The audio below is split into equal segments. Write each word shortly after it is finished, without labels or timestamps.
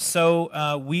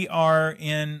We are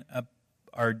in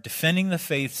our Defending the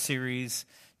Faith series.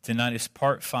 Tonight is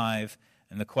part 5,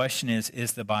 and the question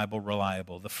is the Bible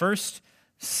reliable? The first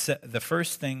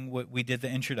thing we did the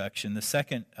introduction. The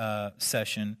second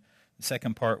session, the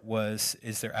second part was,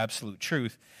 is there absolute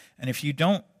truth? And if you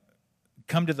don't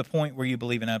come to the point where you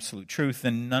believe in absolute truth,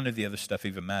 then none of the other stuff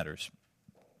even matters.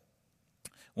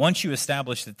 Once you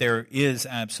establish that there is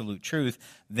absolute truth,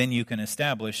 then you can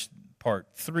establish part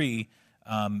 3,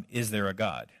 is there a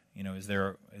God?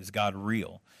 Is God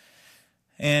real?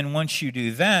 And once you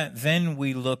do that, then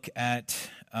we look at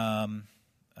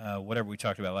whatever we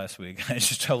talked about last week. It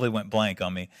just totally went blank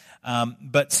on me.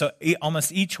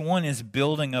 Almost each one is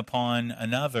building upon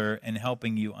another and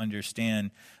helping you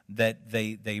understand that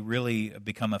they really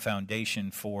become a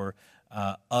foundation for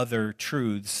other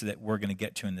truths that we're going to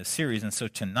get to in this series. And so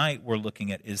tonight we're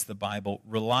looking at, is the Bible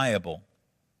reliable?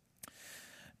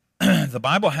 The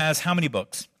Bible has how many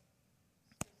books?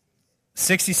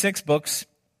 66 books.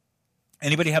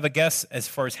 Anybody have a guess as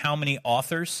far as how many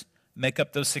authors make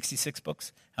up those 66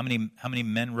 books? How many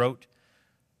men wrote?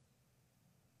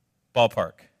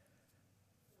 Ballpark.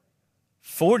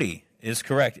 40 is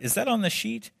correct. Is that on the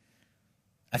sheet?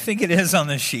 I think it is on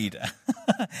the sheet.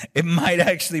 It might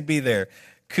actually be there.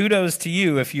 Kudos to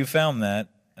you if you found that.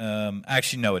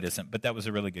 Actually, no, it isn't, but that was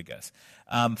a really good guess.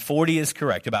 40 is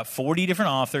correct. About 40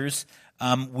 different authors.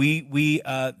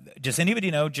 Does anybody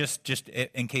know, just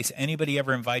in case anybody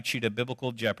ever invites you to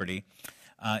Biblical Jeopardy,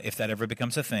 if that ever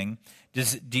becomes a thing,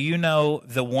 do you know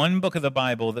the one book of the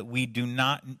Bible that we do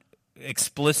not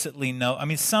explicitly know? I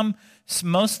mean,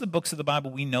 most of the books of the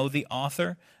Bible we know the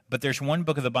author, but there's one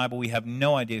book of the Bible we have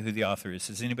no idea who the author is.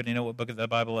 Does anybody know what book of the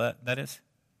Bible that is?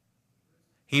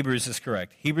 Hebrews is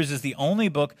correct. Hebrews is the only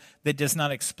book that does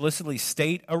not explicitly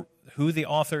state who the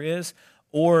author is,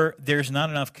 or there's not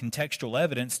enough contextual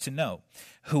evidence to know.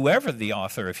 Whoever the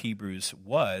author of Hebrews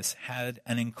was had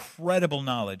an incredible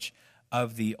knowledge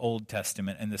of the Old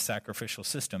Testament and the sacrificial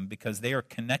system, because they are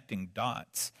connecting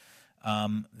dots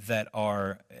that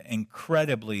are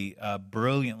incredibly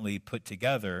brilliantly put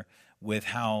together with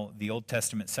how the Old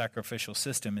Testament sacrificial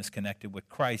system is connected with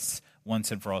Christ's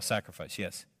once and for all sacrifice.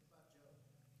 Yes?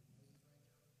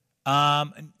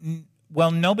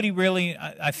 Well, nobody really,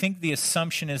 I think the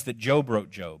assumption is that Job wrote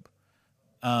Job.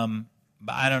 But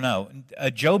I don't know.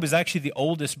 Job is actually the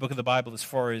oldest book of the Bible as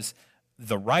far as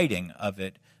the writing of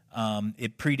it.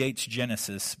 It predates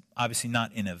Genesis, obviously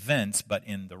not in events, but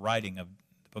in the writing of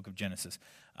the book of Genesis.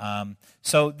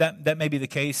 So that may be the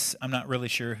case. I'm not really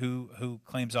sure who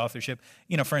claims authorship.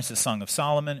 For instance, Song of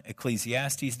Solomon,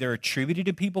 Ecclesiastes, they're attributed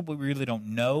to people, but we really don't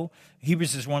know.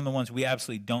 Hebrews is one of the ones we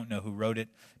absolutely don't know who wrote it.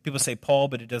 People say Paul,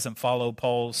 but it doesn't follow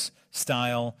Paul's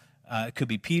style. It could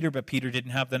be Peter, but Peter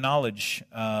didn't have the knowledge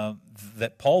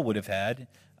that Paul would have had.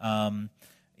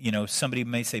 Somebody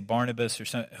may say Barnabas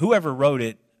or whoever wrote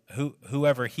it,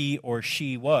 whoever he or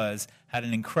she was, had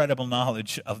an incredible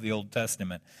knowledge of the Old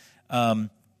Testament.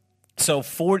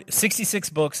 66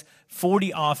 books,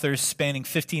 40 authors spanning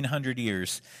 1,500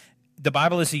 years. The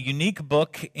Bible is a unique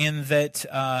book in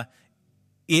that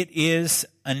it is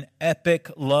an epic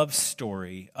love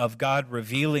story of God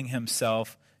revealing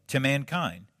himself to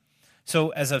mankind. So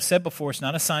as I've said before, it's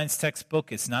not a science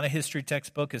textbook. It's not a history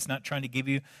textbook. It's not trying to give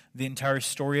you the entire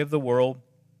story of the world,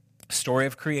 story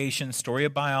of creation, story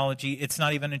of biology. It's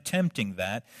not even attempting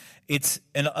that. It's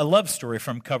a love story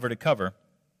from cover to cover.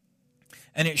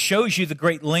 And it shows you the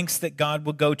great lengths that God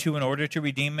will go to in order to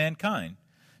redeem mankind.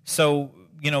 So,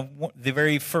 the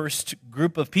very first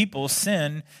group of people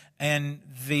sin, and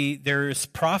there's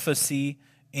prophecy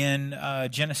in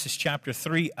Genesis chapter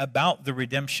 3 about the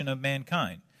redemption of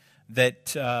mankind.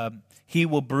 That he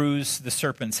will bruise the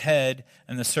serpent's head,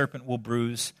 and the serpent will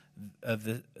bruise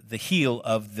the heel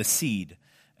of the seed.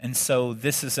 And so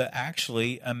this is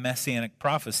actually a messianic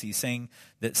prophecy saying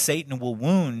that Satan will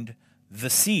wound the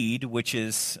seed, which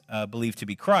is believed to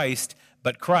be Christ,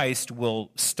 but Christ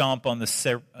will stomp on the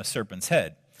serpent's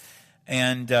head.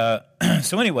 And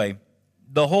so anyway,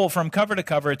 the whole, from cover to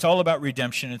cover, it's all about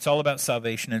redemption, it's all about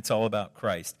salvation, it's all about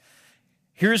Christ.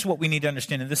 Here's what we need to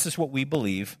understand, and this is what we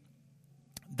believe,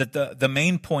 that the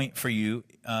main point for you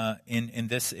in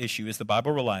this issue is the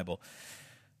Bible reliable.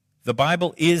 The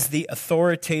Bible is the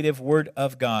authoritative Word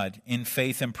of God in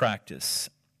faith and practice.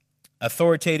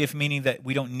 Authoritative meaning that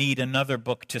we don't need another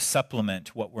book to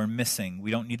supplement what we're missing.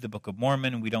 We don't need the Book of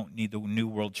Mormon. We don't need the New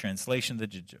World Translation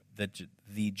that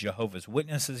the Jehovah's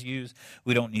Witnesses use.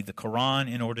 We don't need the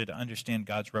Quran in order to understand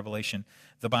God's revelation.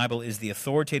 The Bible is the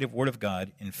authoritative Word of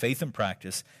God in faith and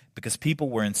practice because people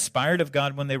were inspired of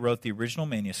God when they wrote the original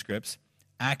manuscripts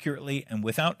accurately and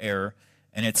without error,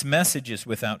 and its message is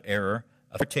without error,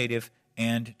 authoritative,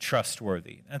 and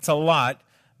trustworthy. That's a lot,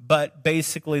 but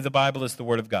basically the Bible is the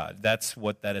Word of God. That's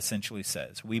what that essentially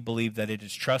says. We believe that it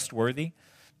is trustworthy.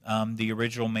 The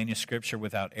original manuscripts are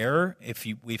without error.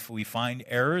 If we find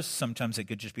errors, sometimes it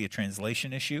could just be a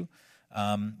translation issue.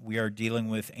 We are dealing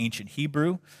with ancient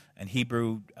Hebrew, and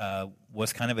Hebrew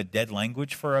was kind of a dead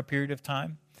language for a period of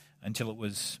time until it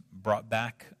was brought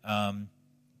back. But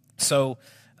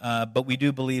we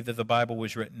do believe that the Bible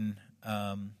was written,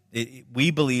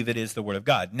 we believe it is the Word of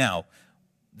God. Now,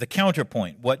 the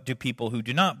counterpoint, what do people who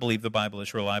do not believe the Bible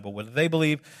is reliable, what do they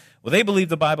believe? Well, they believe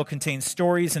the Bible contains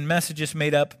stories and messages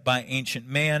made up by ancient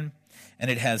man,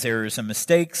 and it has errors and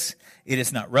mistakes. It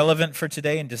is not relevant for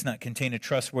today and does not contain a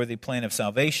trustworthy plan of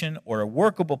salvation or a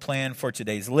workable plan for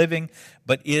today's living,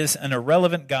 but is an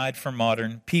irrelevant guide for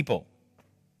modern people.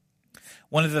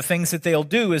 One of the things that they'll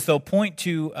do is they'll point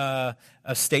to a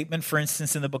statement, for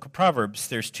instance, in the book of Proverbs.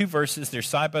 There's 2 verses, they're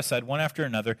side by side, one after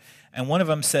another, and one of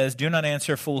them says, "Do not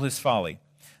answer a fool his folly."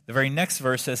 The very next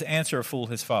verse says, "Answer a fool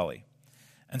his folly."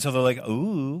 And so they're like,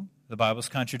 ooh, the Bible's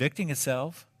contradicting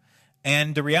itself.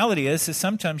 And the reality is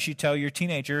sometimes you tell your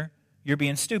teenager you're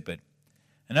being stupid.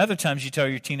 And other times you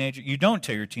don't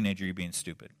tell your teenager you're being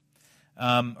stupid,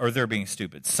 or they're being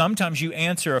stupid. Sometimes you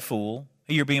answer a fool,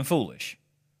 hey, you're being foolish.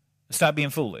 Stop being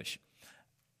foolish.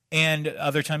 And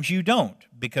other times you don't,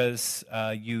 because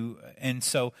and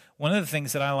so one of the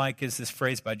things that I like is this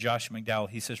phrase by Josh McDowell.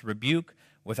 He says, rebuke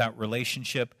without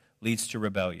relationship leads to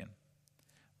rebellion.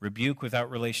 Rebuke without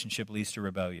relationship leads to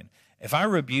rebellion. If I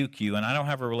rebuke you and I don't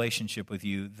have a relationship with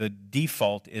you, the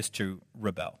default is to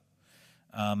rebel.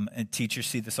 And teachers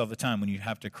see this all the time when you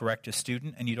have to correct a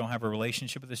student and you don't have a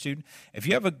relationship with a student. If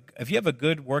you have a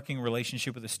good working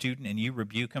relationship with a student and you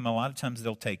rebuke them, a lot of times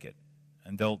they'll take it,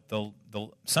 and they'll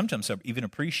sometimes even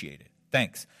appreciate it.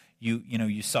 Thanks.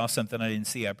 You saw something I didn't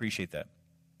see. I appreciate that.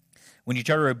 When you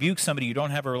try to rebuke somebody you don't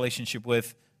have a relationship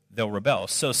with, they'll rebel.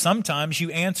 So sometimes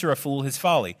you answer a fool his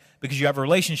folly because you have a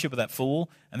relationship with that fool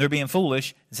and they're being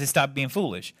foolish and say, stop being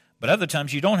foolish. But other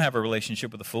times you don't have a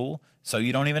relationship with a fool, so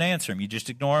you don't even answer him. You just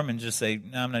ignore him and just say,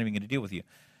 no, I'm not even going to deal with you.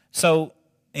 So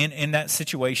in that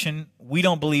situation, we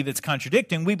don't believe it's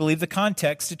contradicting. We believe the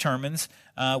context determines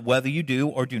whether you do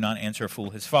or do not answer a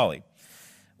fool his folly.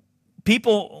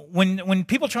 People, when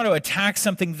people try to attack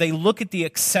something, they look at the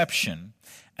exception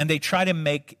and they try to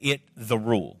make it the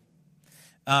rule.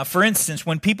 For instance,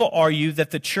 when people argue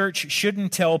that the church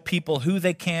shouldn't tell people who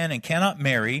they can and cannot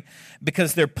marry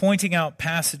because they're pointing out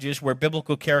passages where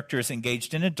biblical characters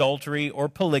engaged in adultery or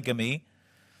polygamy,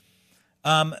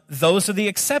 those are the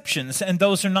exceptions and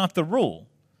those are not the rule.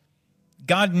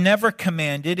 God never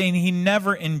commanded and he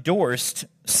never endorsed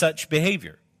such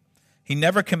behavior. He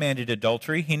never commanded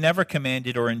adultery. He never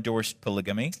commanded or endorsed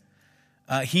polygamy.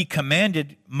 He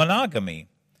commanded monogamy.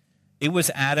 It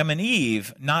was Adam and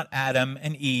Eve, not Adam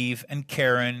and Eve and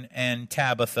Karen and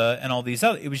Tabitha and all these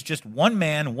other. It was just one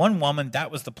man, one woman. That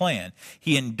was the plan.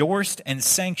 He endorsed and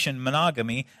sanctioned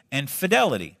monogamy and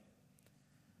fidelity,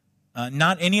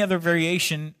 not any other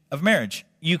variation of marriage.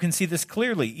 You can see this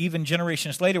clearly even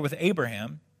generations later with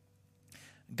Abraham.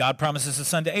 God promises a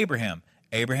son to Abraham.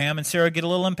 Abraham and Sarah get a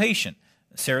little impatient.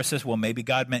 Sarah says, well, maybe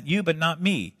God meant you, but not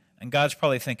me. And God's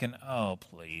probably thinking, oh,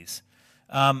 please.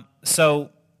 So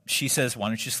she says, why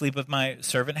don't you sleep with my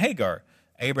servant Hagar?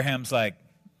 Abraham's like,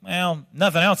 well,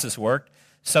 nothing else has worked.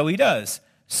 So he does.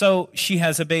 So she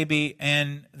has a baby,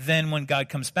 and then when God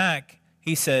comes back,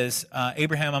 he says,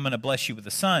 Abraham, I'm going to bless you with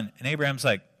a son. And Abraham's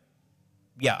like,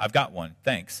 yeah, I've got one,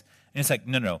 thanks. And it's like,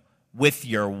 no, with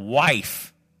your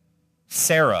wife,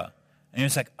 Sarah. And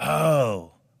it's like,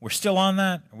 oh, we're still on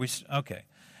that? Okay.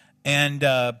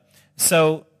 And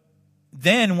so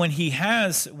then when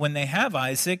they have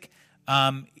Isaac,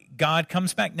 God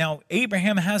comes back. Now,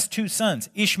 Abraham has 2 sons,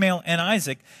 Ishmael and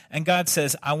Isaac, and God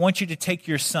says, I want you to take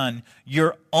your son,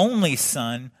 your only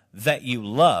son that you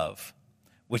love,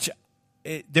 which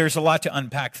there's a lot to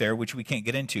unpack there, which we can't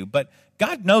get into, but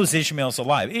God knows Ishmael's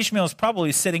alive. Ishmael's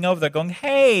probably sitting over there going,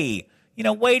 hey,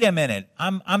 wait a minute,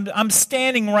 I'm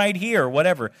standing right here,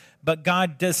 whatever. But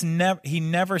God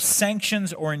never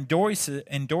sanctions or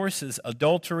endorses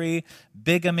adultery,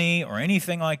 bigamy, or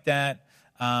anything like that.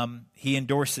 He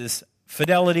endorses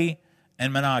fidelity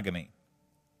and monogamy.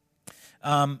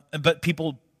 But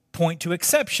people point to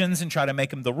exceptions and try to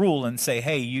make them the rule and say,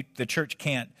 hey, the church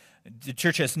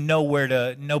has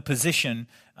no position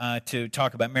to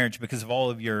talk about marriage because of all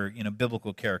of your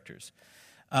biblical characters.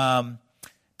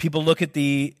 People look at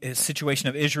the situation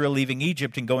of Israel leaving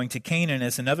Egypt and going to Canaan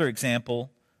as another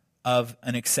example of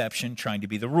an exception trying to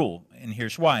be the rule. And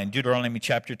here's why. In Deuteronomy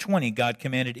chapter 20, God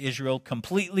commanded Israel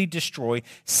completely destroy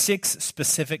 6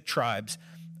 specific tribes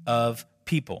of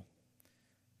people.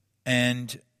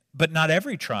 But not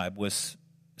every tribe was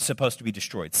supposed to be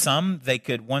destroyed. Some, they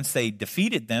could, once they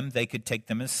defeated them, they could take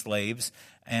them as slaves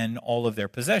and all of their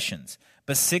possessions.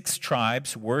 But 6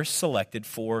 tribes were selected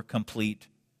for complete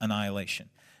annihilation.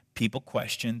 People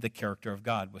questioned the character of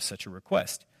God with such a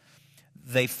request.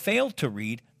 They failed to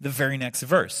read the very next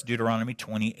verse, Deuteronomy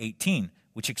 20:18,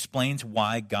 which explains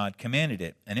why God commanded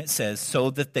it. And it says, so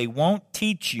that they won't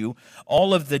teach you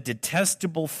all of the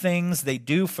detestable things they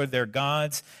do for their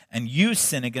gods, and you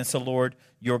sin against the Lord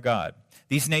your God.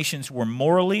 These nations were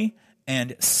morally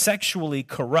and sexually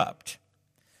corrupt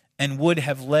and would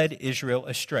have led Israel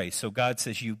astray. So God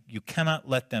says you cannot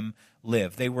let them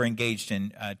live. They were engaged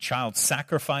in child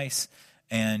sacrifice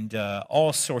and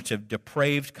all sorts of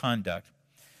depraved conduct.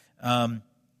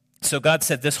 So God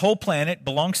said, this whole planet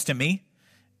belongs to me,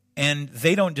 and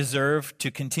they don't deserve to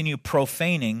continue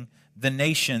profaning the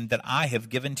nation that I have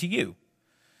given to you.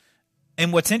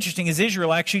 And what's interesting is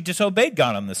Israel actually disobeyed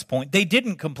God on this point. They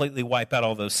didn't completely wipe out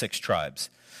all those 6 tribes.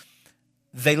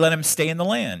 They let them stay in the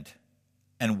land.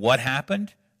 And what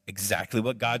happened? Exactly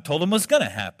what God told them was going to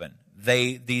happen.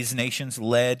 These nations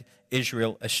led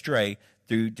Israel astray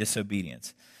through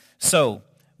disobedience. So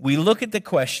we look at the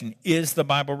question, is the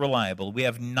Bible reliable? We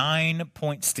have 9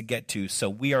 points to get to, so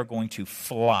we are going to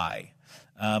fly.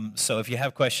 So if you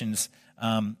have questions,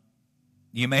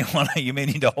 you may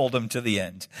need to hold them to the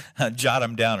end, jot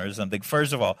them down or something.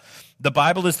 First of all, the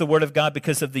Bible is the Word of God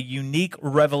because of the unique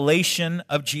revelation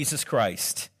of Jesus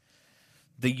Christ.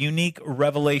 The unique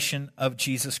revelation of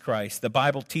Jesus Christ. The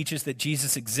Bible teaches that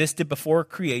Jesus existed before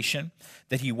creation,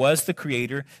 that he was the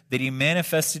creator, that he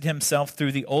manifested himself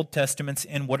through the Old Testaments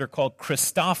in what are called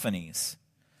Christophanies,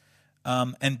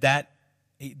 and that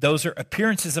those are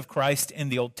appearances of Christ in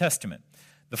the Old Testament.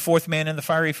 The 4th man in the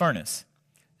fiery furnace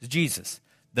is Jesus.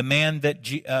 The man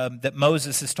that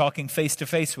Moses is talking face to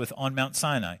face with on Mount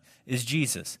Sinai is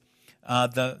Jesus.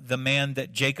 The man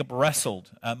that Jacob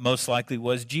wrestled most likely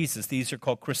was Jesus. These are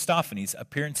called Christophanies,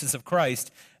 appearances of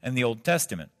Christ in the Old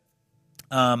Testament.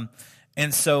 And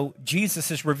so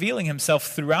Jesus is revealing himself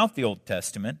throughout the Old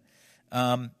Testament.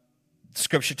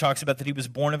 Scripture talks about that he was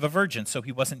born of a virgin, so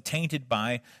he wasn't tainted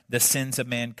by the sins of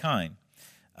mankind.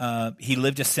 He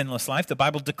lived a sinless life. The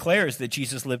Bible declares that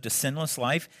Jesus lived a sinless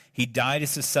life. He died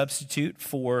as a substitute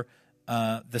for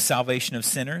the salvation of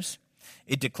sinners.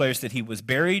 It declares that he was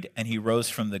buried and he rose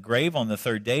from the grave on the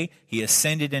 3rd day. He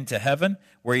ascended into heaven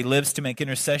where he lives to make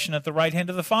intercession at the right hand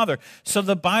of the Father. So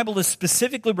the Bible is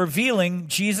specifically revealing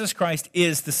Jesus Christ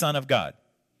is the Son of God.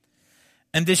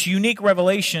 And this unique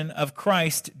revelation of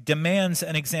Christ demands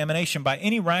an examination by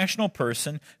any rational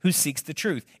person who seeks the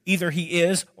truth. Either he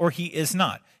is or he is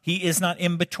not. He is not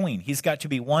in between. He's got to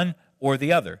be one or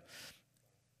the other.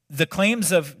 The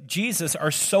claims of Jesus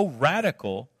are so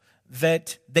radical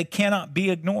that they cannot be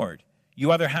ignored.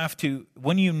 You either have to,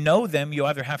 when you know them, you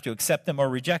either have to accept them or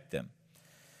reject them.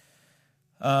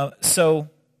 So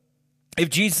if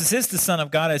Jesus is the Son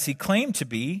of God as he claimed to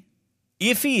be,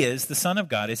 if he is the Son of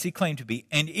God as he claimed to be,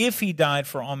 and if he died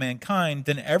for all mankind,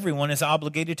 then everyone is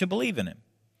obligated to believe in him.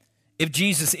 If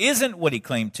Jesus isn't what he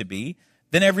claimed to be,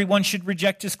 then everyone should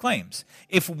reject his claims.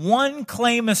 If one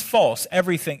claim is false,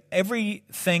 everything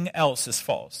else is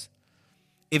false.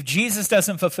 If Jesus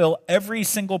doesn't fulfill every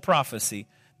single prophecy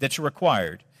that's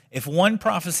required, if one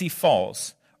prophecy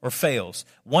falls or fails,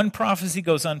 one prophecy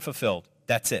goes unfulfilled,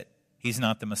 that's it. He's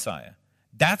not the Messiah.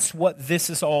 That's what this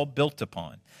is all built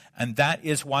upon. And that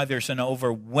is why there's an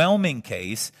overwhelming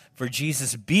case for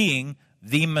Jesus being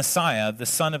the Messiah, the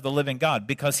Son of the living God,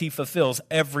 because he fulfills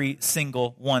every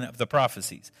single one of the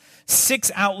prophecies.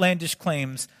 6 outlandish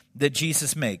claims that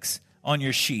Jesus makes on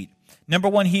your sheet. Number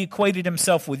 1, he equated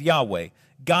himself with Yahweh,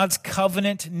 God's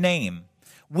covenant name,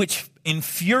 which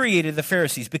infuriated the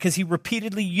Pharisees because he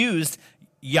repeatedly used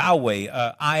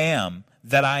Yahweh, I am,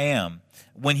 that I am.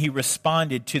 When he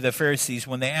responded to the Pharisees,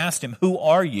 when they asked him, who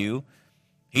are you?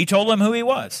 He told them who he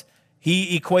was.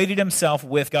 He equated himself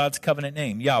with God's covenant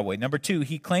name, Yahweh. Number 2,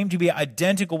 he claimed to be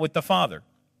identical with the Father,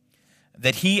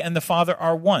 that he and the Father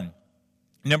are one.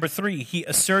 Number 3, he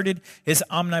asserted his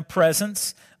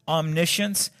omnipresence,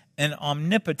 omniscience, and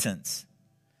omnipotence.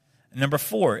 Number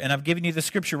 4, and I've given you the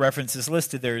scripture references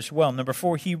listed there as well. Number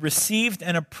 4, he received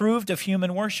and approved of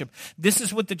human worship. This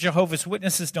is what the Jehovah's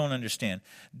Witnesses don't understand.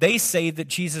 They say that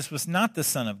Jesus was not the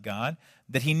Son of God,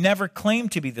 that he never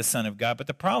claimed to be the Son of God. But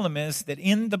the problem is that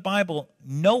in the Bible,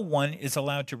 no one is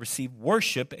allowed to receive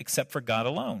worship except for God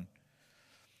alone.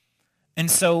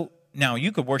 And so now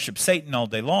you could worship Satan all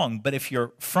day long, but if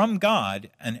you're from God,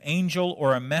 an angel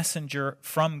or a messenger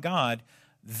from God,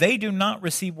 they do not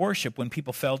receive worship. When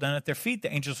people fell down at their feet,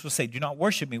 the angels will say, do not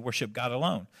worship me, worship God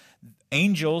alone.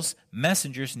 Angels,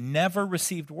 messengers never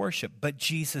received worship, but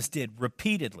Jesus did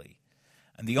repeatedly.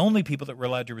 And the only people that were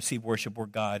allowed to receive worship were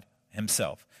God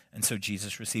himself. And so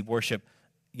Jesus received worship.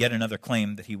 Yet another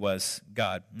claim that he was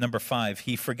God. Number 5,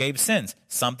 he forgave sins,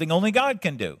 something only God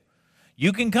can do.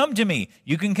 You can come to me.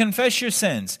 You can confess your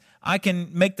sins. I can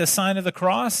make the sign of the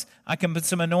cross. I can put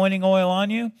some anointing oil on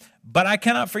you, but I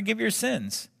cannot forgive your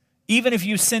sins. Even if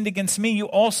you sinned against me, you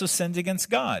also sinned against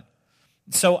God.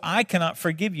 So I cannot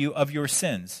forgive you of your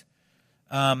sins.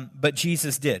 But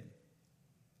Jesus did.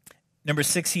 Number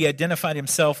 6, he identified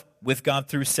himself with God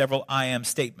through several I am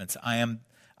statements. I'm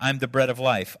the bread of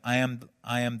life. I am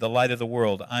the light of the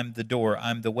world. I'm the door.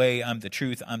 I'm the way. I'm the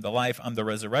truth. I'm the life. I'm the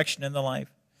resurrection and the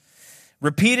life.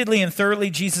 Repeatedly and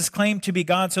thoroughly, Jesus claimed to be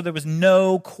God, so there was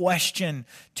no question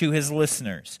to his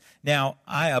listeners. Now,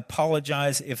 I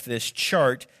apologize if this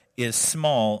chart is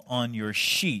small on your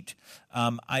sheet.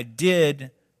 I did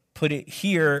put it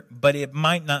here, but it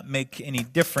might not make any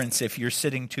difference if you're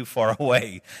sitting too far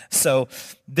away. So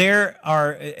there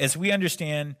are, as we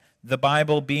understand the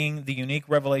Bible being the unique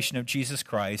revelation of Jesus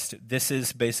Christ, this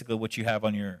is basically what you have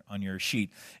on your sheet.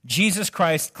 Jesus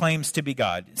Christ claims to be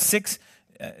God.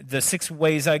 The 6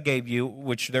 ways I gave you,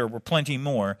 which there were plenty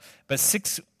more, but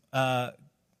 6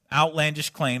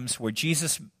 outlandish claims where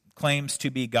Jesus claims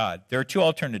to be God. There are 2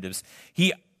 alternatives.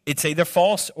 It's either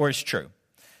false or it's true.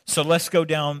 So let's go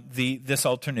down this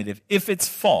alternative. If it's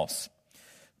false,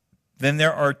 then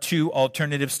there are 2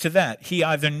 alternatives to that. He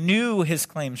either knew his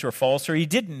claims were false or he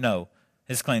didn't know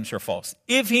his claims were false.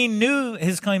 If he knew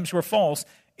his claims were false,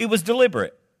 it was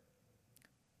deliberate.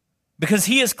 Because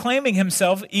he is claiming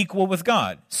himself equal with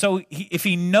God. So if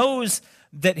he knows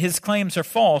that his claims are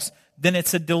false, then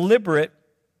it's a deliberate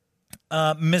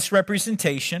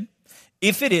misrepresentation.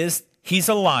 If it is, he's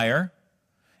a liar.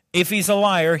 If he's a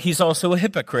liar, he's also a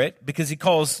hypocrite because he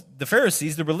calls the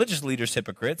Pharisees, the religious leaders,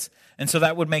 hypocrites. And so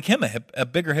that would make him a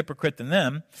bigger hypocrite than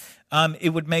them. It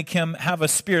would make him have a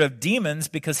spirit of demons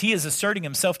because he is asserting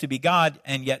himself to be God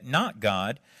and yet not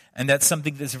God. And that's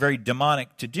something that's very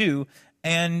demonic to do.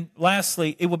 And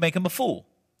lastly, it would make him a fool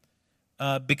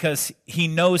because he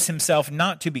knows himself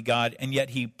not to be God, and yet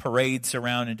he parades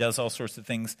around and does all sorts of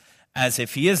things as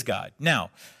if he is God. Now,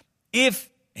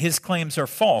 if his claims are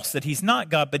false, that he's not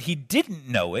God, but he didn't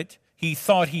know it, he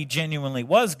thought he genuinely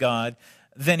was God,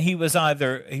 then he was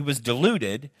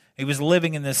deluded, he was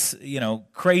living in this,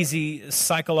 crazy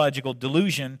psychological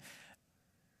delusion,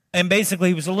 and basically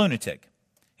he was a lunatic.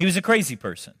 He was a crazy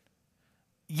person.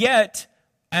 Yet,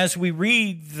 as we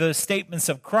read the statements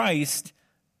of Christ,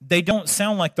 they don't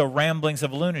sound like the ramblings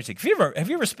of a lunatic. Have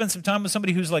you ever spent some time with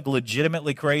somebody who's like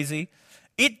legitimately crazy?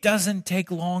 It doesn't take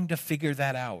long to figure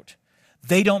that out.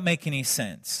 They don't make any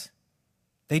sense.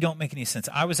 They don't make any sense.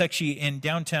 I was actually in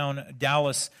downtown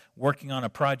Dallas working on a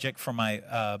project for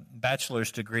my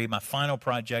bachelor's degree, my final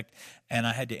project, and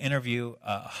I had to interview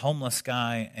a homeless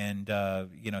guy and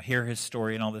hear his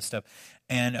story and all this stuff.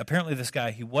 And apparently this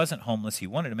guy, he wasn't homeless. He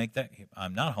wanted to make that.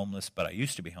 I'm not homeless, but I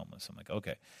used to be homeless. I'm like,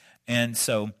 okay. And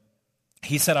so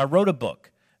he said, I wrote a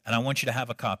book, and I want you to have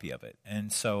a copy of it.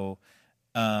 And so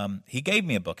he gave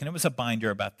me a book, and it was a binder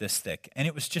about this thick, and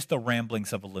it was just the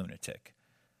ramblings of a lunatic.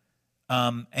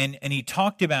 And he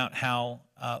talked about how,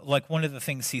 one of the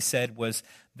things he said was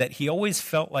that he always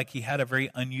felt like he had a very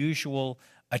unusual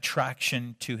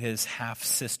attraction to his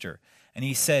half-sister. And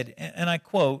he said, and I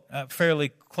quote fairly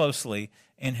closely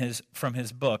from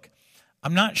his book,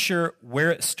 I'm not sure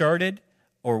where it started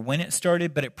or when it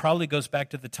started, but it probably goes back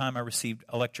to the time I received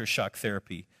electroshock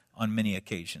therapy on many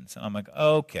occasions. And I'm like,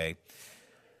 okay.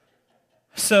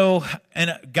 So,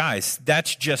 and guys,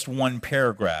 that's just one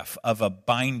paragraph of a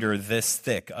binder this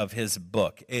thick of his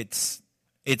book. It's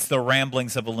the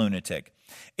ramblings of a lunatic.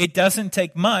 It doesn't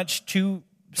take much to,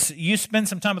 you spend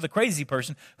some time with a crazy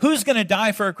person. Who's going to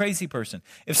die for a crazy person?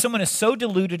 If someone is so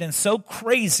deluded and so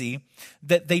crazy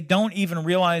that they don't even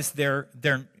realize they're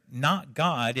not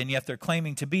God and yet they're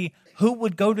claiming to be, who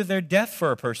would go to their death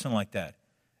for a person like that?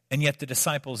 And yet the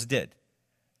disciples did.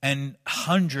 And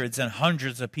hundreds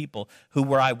of people who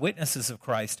were eyewitnesses of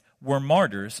Christ were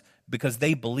martyrs because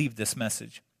they believed this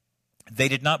message. They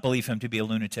did not believe him to be a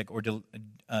lunatic or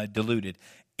deluded.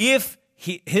 If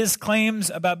his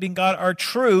claims about being God are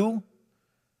true,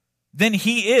 then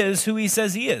he is who he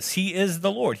says he is. He is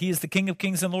the Lord. He is the King of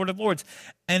Kings and Lord of Lords.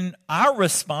 And our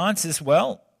response is,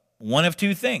 well, one of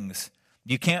 2 things.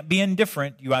 You can't be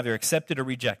indifferent. You either accept it or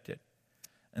reject it.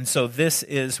 And so this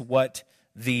is what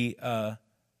the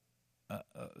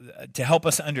to help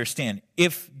us understand.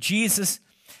 If Jesus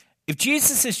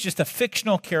is just a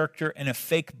fictional character in a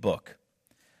fake book,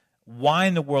 why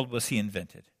in the world was he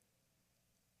invented?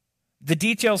 The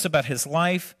details about his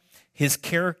life, his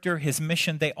character, his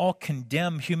mission, they all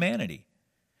condemn humanity.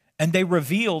 And they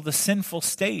reveal the sinful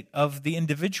state of the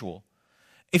individual.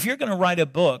 If you're going to write a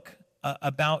book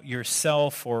about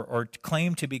yourself or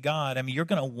claim to be God, I mean, you're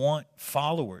going to want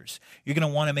followers. You're going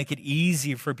to want to make it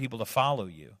easy for people to follow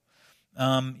you.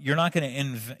 You're going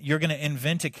to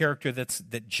invent a character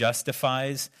that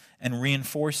justifies and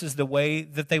reinforces the way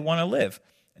that they want to live.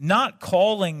 Not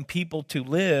calling people to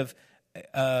live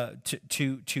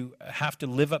to have to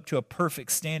live up to a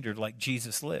perfect standard like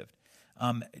Jesus lived.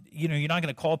 You're not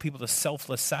going to call people to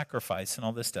selfless sacrifice and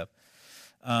all this stuff.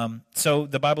 So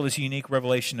the Bible is a unique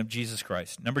revelation of Jesus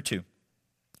Christ. Number 2,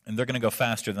 and they're going to go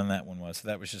faster than that one was. So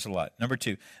that was just a lot. Number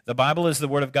 2, the Bible is the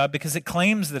Word of God because it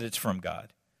claims that it's from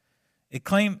God.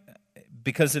 Number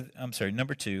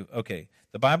 2, okay.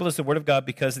 The Bible is the Word of God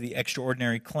because of the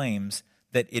extraordinary claims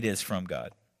that it is from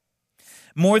God.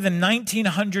 More than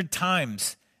 1,900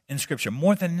 times in Scripture,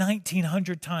 more than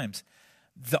 1,900 times,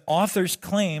 the authors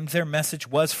claimed their message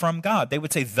was from God. They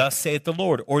would say, "Thus saith the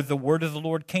Lord," or "The word of the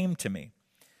Lord came to me."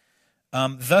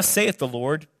 "Thus saith the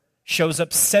Lord" shows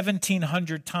up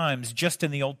 1,700 times just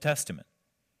in the Old Testament.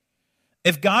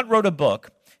 If God wrote a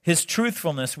book, his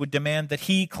truthfulness would demand that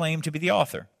he claim to be the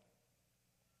author.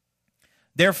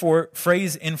 Therefore,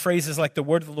 in phrases like "the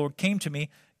word of the Lord came to me,"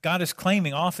 God is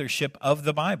claiming authorship of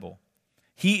the Bible.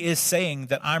 He is saying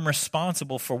that I'm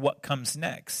responsible for what comes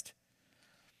next.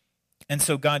 And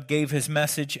so God gave his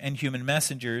message and human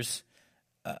messengers,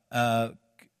 and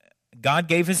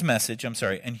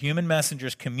human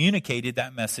messengers communicated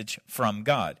that message from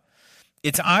God.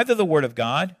 It's either the Word of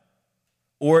God,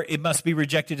 or it must be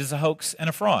rejected as a hoax and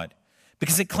a fraud,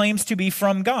 because it claims to be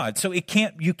from God. So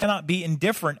you cannot be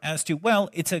indifferent as to, well,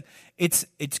 it's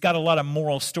got a lot of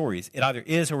moral stories. It either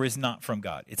is or is not from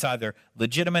God. It's either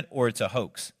legitimate or it's a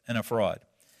hoax and a fraud.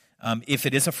 If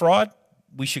it is a fraud,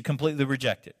 we should completely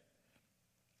reject it.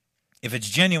 If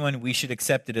it's genuine, we should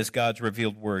accept it as God's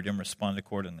revealed word and respond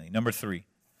accordingly. Number 3,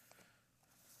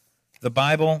 the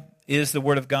Bible is the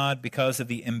Word of God because of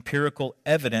the empirical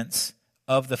evidence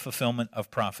of the fulfillment of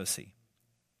prophecy.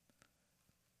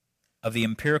 I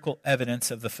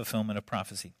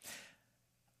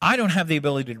don't have the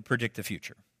ability to predict the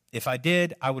future. If I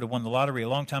did, I would have won the lottery a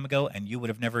long time ago, and you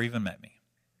would have never even met me.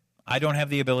 I don't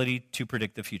have the ability to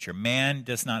predict the future. Man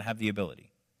does not have the ability.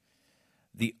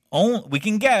 We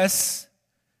can guess,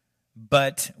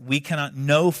 but we cannot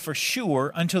know for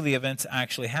sure until the events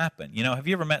actually happen. Have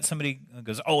you ever met somebody who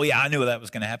goes, "Oh yeah, I knew that was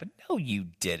going to happen"? No, you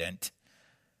didn't.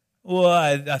 Well,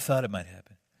 I thought it might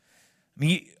happen. I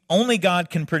mean, only God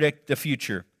can predict the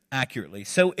future accurately.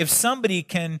 So if somebody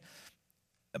can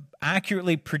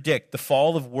accurately predict the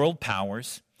fall of world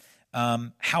powers,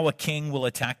 how a king will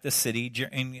attack the city,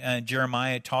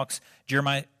 Jeremiah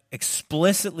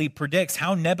explicitly predicts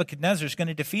how Nebuchadnezzar is going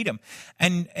to defeat him.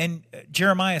 And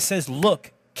Jeremiah says,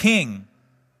 "Look, king,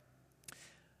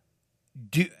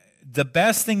 the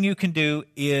best thing you can do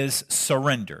is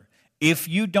surrender. If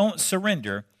you don't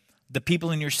surrender, the people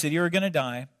in your city are going to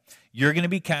die, you're going to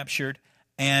be captured,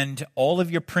 and all of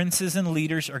your princes and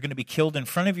leaders are going to be killed in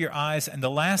front of your eyes, and the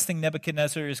last thing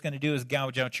Nebuchadnezzar is going to do is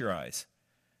gouge out your eyes."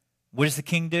 What does the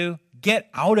king do? "Get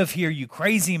out of here, you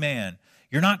crazy man.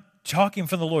 You're not talking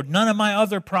from the Lord. None of my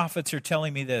other prophets are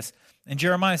telling me this." And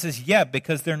Jeremiah says, "Yeah,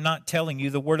 because they're not telling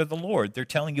you the word of the Lord. They're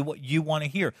telling you what you want to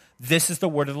hear. This is the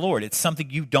word of the Lord. It's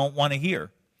something you don't want to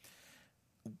hear."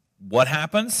 What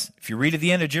happens? If you read at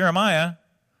the end of Jeremiah,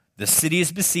 the city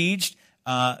is besieged.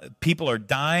 People are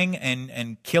dying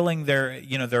and killing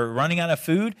they're running out of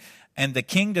food. And the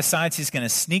king decides he's going to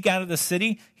sneak out of the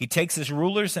city. He takes his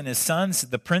rulers and his sons,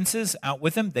 the princes, out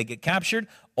with him. They get captured.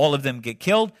 All of them get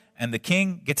killed. And the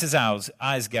king gets his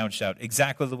eyes gouged out,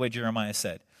 exactly the way Jeremiah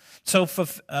said. So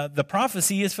the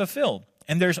prophecy is fulfilled.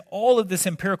 And there's all of this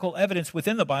empirical evidence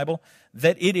within the Bible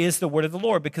that it is the word of the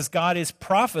Lord, because God is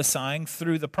prophesying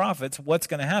through the prophets what's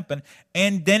going to happen,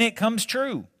 and then it comes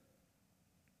true.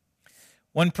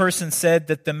 One person said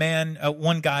that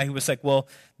one guy who was like, "Well,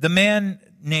 the man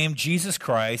named Jesus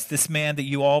Christ, this man that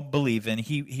you all believe in,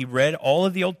 he read all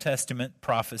of the Old Testament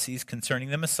prophecies concerning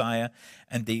the Messiah,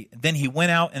 and then he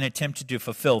went out and attempted to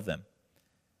fulfill them."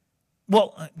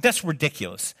 Well, that's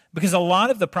ridiculous, because a lot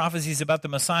of the prophecies about the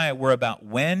Messiah were about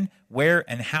when, where,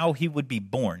 and how he would be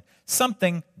born,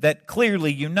 something that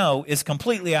clearly is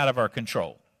completely out of our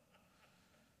control.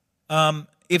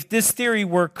 If this theory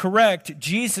were correct,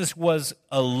 Jesus was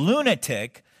a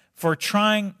lunatic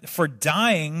for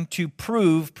dying to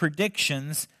prove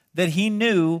predictions that he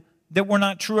knew that were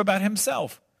not true about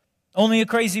himself. Only a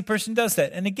crazy person does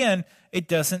that. And again, it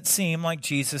doesn't seem like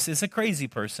Jesus is a crazy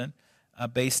person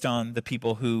based on the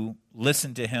people who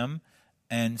listened to him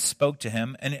and spoke to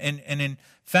him. And in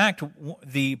fact,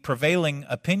 the prevailing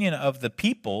opinion of the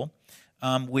people,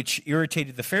 which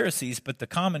irritated the Pharisees, but the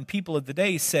common people of the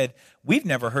day said, we've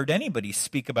never heard anybody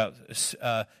speak about,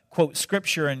 quote,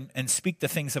 Scripture and speak the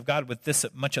things of God with this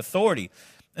much authority.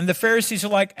 And the Pharisees are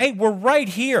like, hey, we're right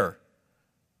here.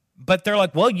 But they're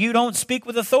like, well, you don't speak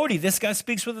with authority. This guy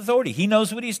speaks with authority. He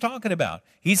knows what he's talking about.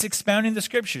 He's expounding the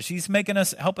Scriptures. He's making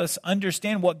us, help us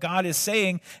understand what God is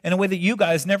saying in a way that you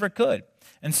guys never could.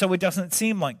 And so it doesn't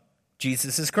seem like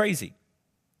Jesus is crazy.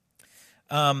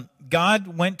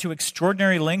 God went to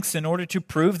extraordinary lengths in order to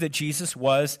prove that Jesus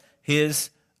was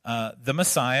the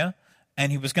Messiah,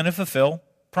 and he was going to fulfill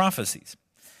prophecies.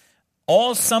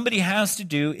 All somebody has to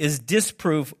do is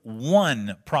disprove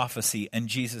one prophecy, and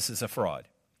Jesus is a fraud.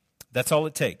 That's all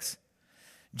it takes.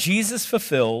 Jesus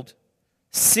fulfilled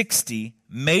 60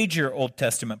 major Old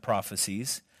Testament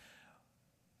prophecies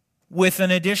with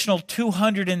an additional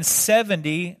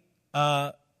 270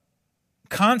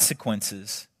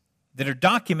 consequences that are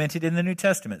documented in the New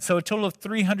Testament. So a total of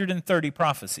 330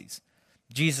 prophecies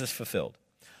Jesus fulfilled,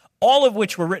 all of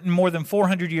which were written more than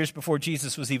 400 years before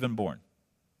Jesus was even born.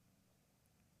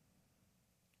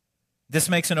 This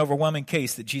makes an overwhelming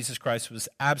case that Jesus Christ was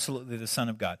absolutely the Son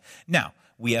of God. Now,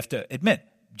 we have to admit,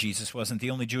 Jesus wasn't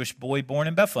the only Jewish boy born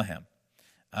in Bethlehem.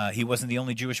 He wasn't the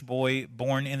only Jewish boy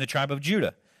born in the tribe of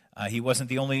Judah. He wasn't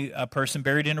the only person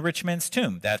buried in a rich man's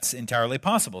tomb. That's entirely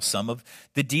possible. Some of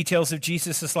the details of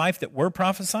Jesus' life that were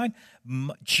prophesied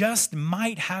just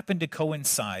might happen to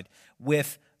coincide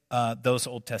with those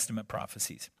Old Testament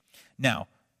prophecies. Now,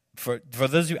 for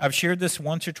those of you, I've shared this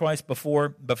once or twice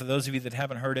before, but for those of you that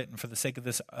haven't heard it, and for the sake of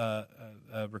this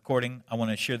recording, I want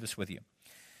to share this with you.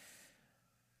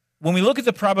 When we look at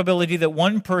the probability that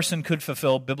one person could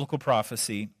fulfill biblical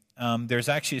prophecy, there's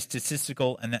actually a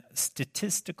statistical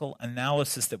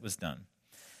analysis that was done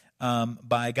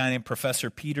by a guy named Professor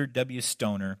Peter W.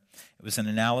 Stoner. It was an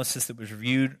analysis that was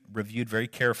reviewed very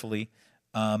carefully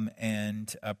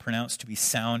and pronounced to be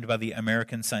sound by the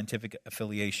American Scientific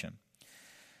Affiliation.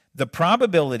 The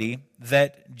probability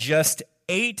that just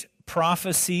 8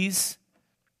 prophecies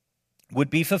would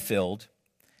be fulfilled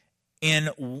in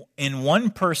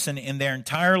one person in their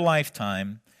entire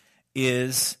lifetime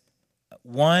is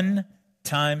 1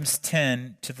 times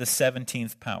 10 to the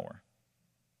 17th power.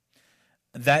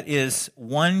 That is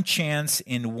 1 chance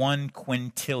in 1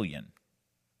 quintillion.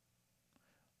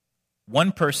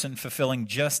 One person fulfilling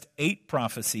just 8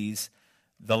 prophecies,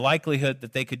 the likelihood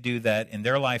that they could do that in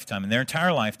their lifetime, in their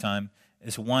entire lifetime,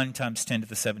 is 1 times 10 to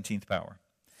the 17th power.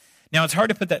 Now, it's hard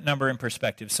to put that number in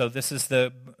perspective, so this is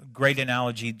the great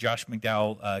analogy. Josh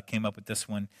McDowell came up with this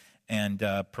one and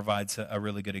provides a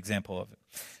really good example of it.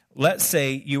 Let's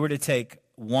say you were to take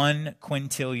 1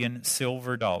 quintillion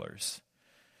silver dollars.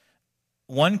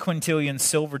 1 quintillion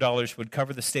silver dollars would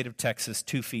cover the state of Texas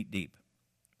 2 feet deep,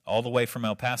 all the way from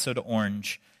El Paso to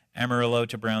Orange, Amarillo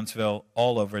to Brownsville,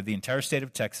 all over the entire state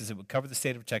of Texas. It would cover the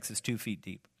state of Texas 2 feet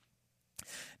deep.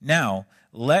 Now,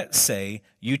 let's say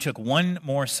you took one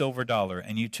more silver dollar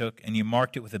and you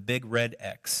marked it with a big red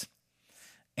X,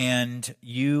 and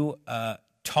you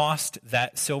tossed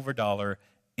that silver dollar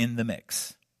in the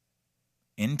mix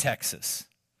in Texas,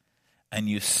 and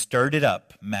you stirred it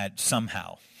up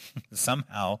somehow.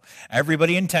 Somehow,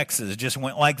 everybody in Texas just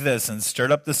went like this and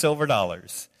stirred up the silver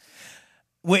dollars.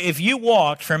 If you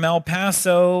walked from El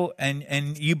Paso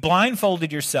and you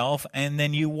blindfolded yourself and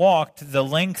then you walked the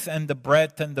length and the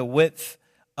breadth and the width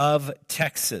of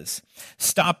Texas,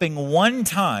 stopping one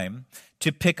time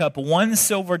to pick up 1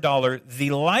 silver dollar,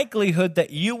 the likelihood that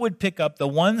you would pick up the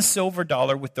 1 silver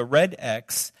dollar with the red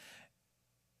X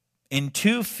in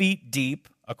 2 feet deep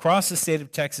across the state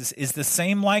of Texas is the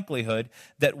same likelihood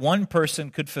that one person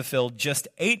could fulfill just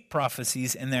 8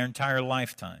 prophecies in their entire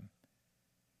lifetime.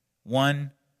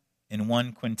 1 in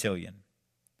 1 quintillion.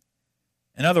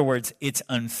 In other words, it's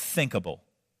unthinkable.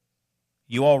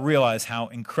 You all realize how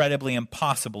incredibly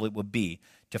impossible it would be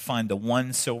to find the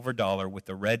 1 silver dollar with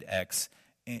the red X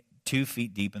 2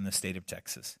 feet deep in the state of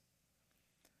Texas.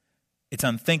 It's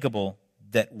unthinkable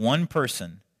that one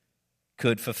person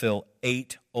could fulfill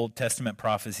 8 Old Testament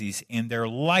prophecies in their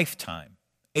lifetime,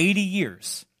 80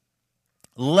 years,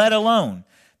 let alone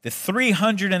the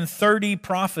 330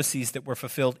 prophecies that were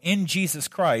fulfilled in Jesus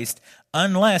Christ,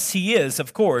 unless he is,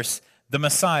 of course, the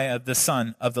Messiah, the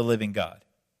Son of the living God.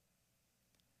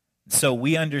 So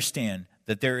we understand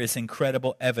that there is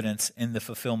incredible evidence in the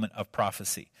fulfillment of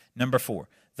prophecy. Number 4,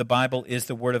 the Bible is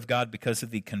the Word of God because of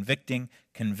the convicting,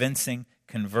 convincing,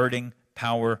 converting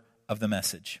power of the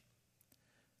message.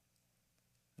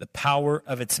 The power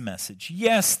of its message.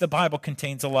 Yes, the Bible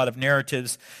contains a lot of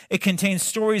narratives. It contains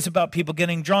stories about people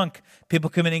getting drunk,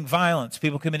 people committing violence,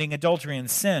 people committing adultery and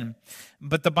sin.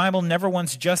 But the Bible never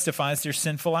once justifies their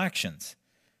sinful actions.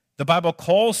 The Bible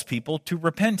calls people to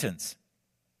repentance.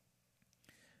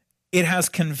 It has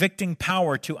convicting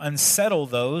power to unsettle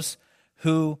those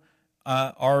who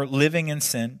are living in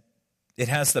sin. It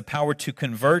has the power to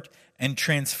convert and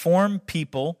transform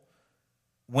people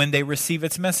when they receive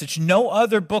its message. No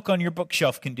other book on your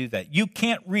bookshelf can do that. You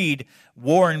can't read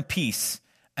War and Peace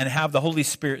and have the Holy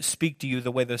Spirit speak to you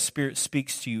the way the Spirit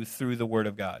speaks to you through the Word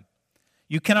of God.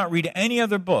 You cannot read any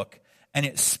other book and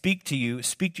it speak to your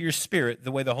spirit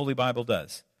the way the Holy Bible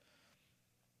does.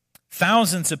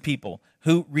 Thousands of people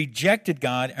who rejected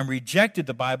God and rejected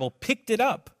the Bible picked it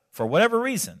up for whatever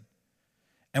reason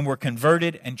and were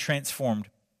converted and transformed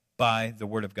by the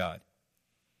Word of God.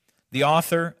 The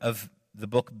author of the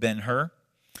book Ben-Hur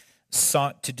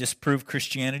sought to disprove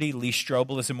Christianity. Lee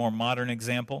Strobel is a more modern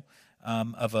example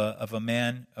of a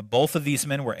man. Both of these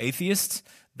men were atheists.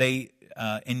 They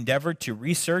endeavored to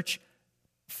research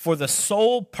for the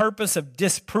sole purpose of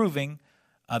disproving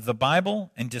the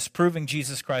Bible and disproving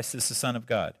Jesus Christ as the Son of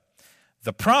God.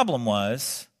 The problem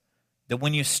was that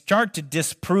when you start to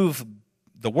disprove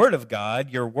the Word of God,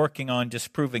 you're working on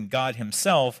disproving God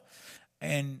himself,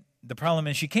 and the problem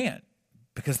is you can't,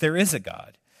 because there is a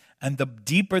God. And the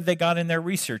deeper they got in their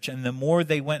research and the more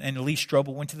they went, and Lee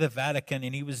Strobel went to the Vatican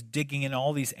and he was digging in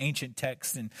all these ancient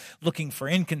texts and looking for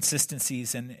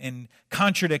inconsistencies and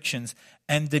contradictions.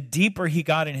 And the deeper he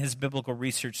got in his biblical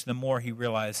research, the more he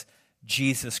realized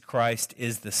Jesus Christ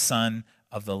is the Son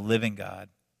of the living God.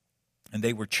 And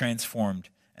they were transformed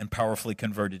and powerfully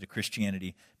converted to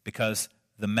Christianity because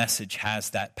the message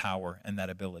has that power and that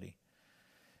ability.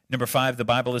 Number 5, the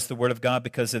Bible is the Word of God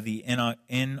because of the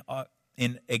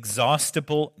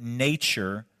inexhaustible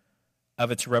nature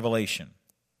of its revelation.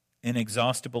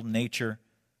 Inexhaustible nature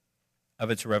of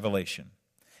its revelation.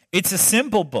 It's a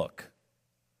simple book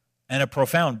and a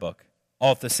profound book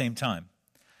all at the same time.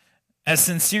 As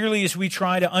sincerely as we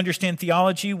try to understand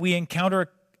theology, we encounter an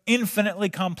infinitely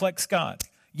complex God.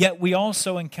 Yet we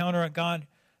also encounter a God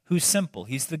who's simple.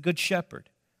 He's the Good Shepherd.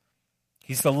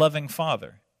 He's the loving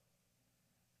Father.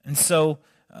 And so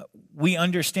we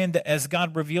understand that as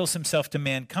God reveals himself to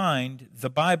mankind, the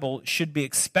Bible should be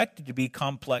expected to be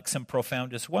complex and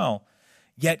profound as well.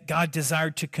 Yet God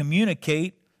desired to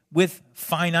communicate with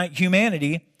finite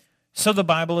humanity, so the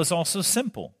Bible is also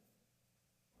simple.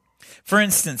 For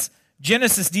instance,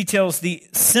 Genesis details the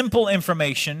simple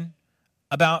information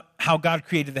about how God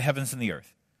created the heavens and the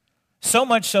earth. So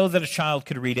much so that a child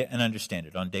could read it and understand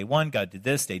it. On day 1, God did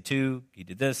this. Day 2, he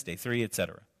did this. Day 3,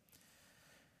 etc.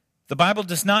 The Bible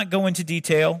does not go into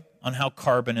detail on how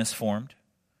carbon is formed.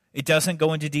 It doesn't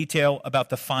go into detail about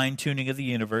the fine-tuning of the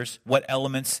universe, what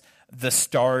elements the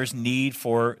stars need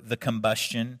for the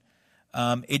combustion.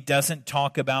 It doesn't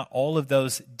talk about all of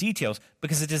those details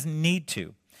because it doesn't need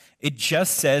to. It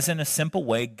just says in a simple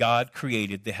way, God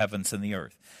created the heavens and the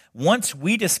earth. Once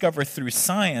we discover through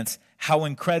science how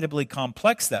incredibly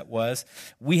complex that was,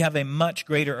 we have a much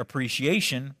greater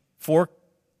appreciation for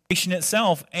creation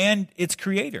itself and its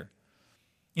creator.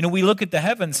 You know, we look at the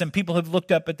heavens, and people have looked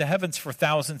up at the heavens for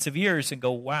thousands of years and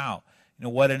go, wow, you know,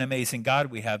 what an amazing God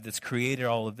we have that's created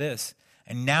all of this.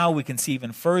 And now we can see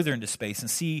even further into space and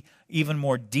see even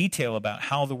more detail about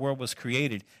how the world was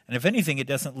created. And if anything, it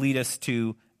doesn't lead us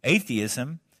to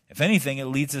atheism. If anything, it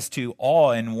leads us to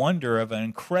awe and wonder of an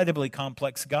incredibly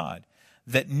complex God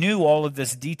that knew all of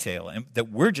this detail and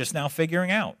that we're just now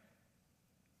figuring out.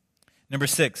 Number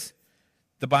 6.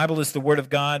 The Bible is the Word of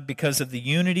God because of the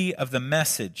unity of the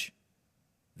message.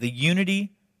 The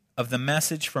unity of the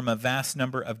message from a vast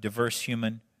number of diverse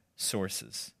human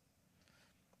sources.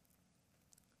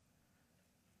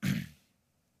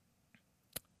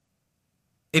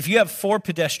 If you have 4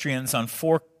 pedestrians on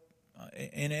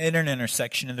in an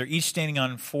intersection and they're each standing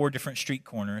on 4 different street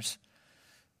corners,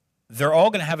 they're all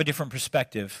going to have a different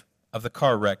perspective of the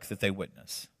car wreck that they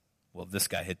witness. Well, this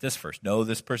guy hit this first. No,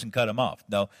 this person cut him off.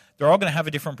 No, they're all going to have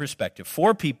a different perspective.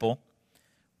 4 people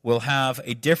will have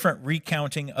a different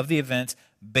recounting of the events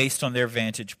based on their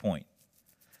vantage point.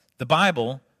 The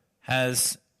Bible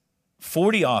has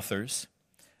 40 authors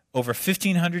over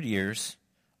 1,500 years,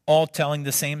 all telling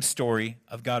the same story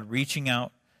of God reaching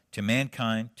out to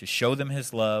mankind to show them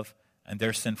his love and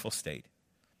their sinful state.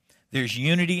 There's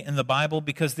unity in the Bible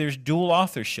because there's dual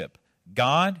authorship,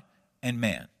 God and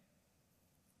man.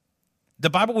 The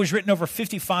Bible was written over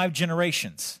 55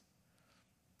 generations.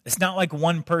 It's not like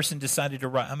one person decided to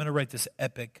write, I'm going to write this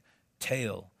epic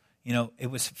tale. It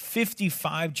was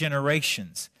 55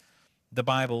 generations the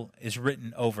Bible is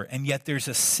written over, and yet there's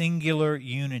a singular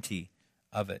unity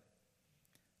of it.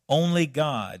 Only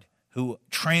God, who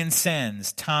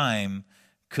transcends time,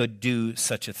 could do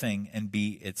such a thing and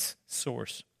be its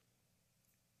source.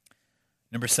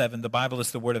 Number 7, the Bible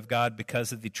is the Word of God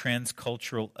because of the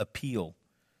transcultural appeal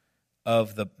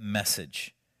of the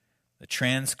message. The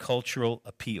transcultural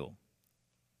appeal.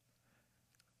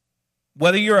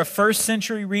 Whether you're a first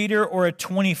century reader or a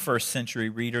 21st century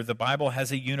reader, the Bible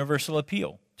has a universal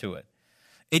appeal to it.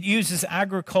 It uses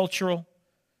agricultural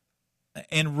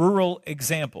and rural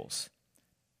examples,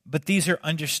 but these are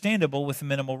understandable with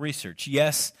minimal research.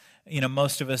 Yes,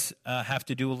 most of us have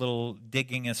to do a little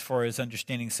digging as far as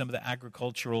understanding some of the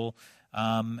agricultural,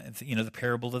 the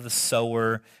parable of the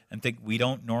sower, and think we're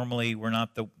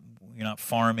not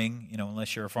farming,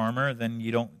 unless you're a farmer, then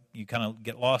you kind of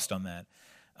get lost on that.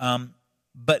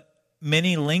 But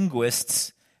many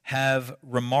linguists have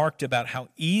remarked about how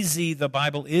easy the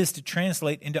Bible is to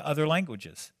translate into other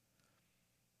languages.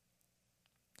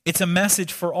 It's a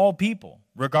message for all people,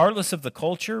 regardless of the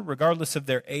culture, regardless of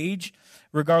their age,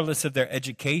 regardless of their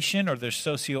education or their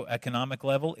socioeconomic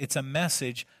level. It's a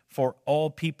message for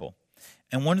all people.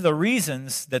 And one of the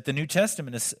reasons that the New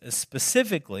Testament is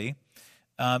specifically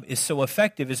is so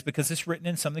effective is because it's written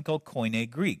in something called Koine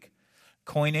Greek.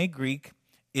 Koine Greek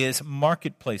is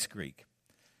marketplace Greek.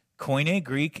 Koine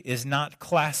Greek is not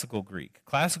classical Greek.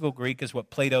 Classical Greek is what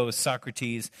Plato,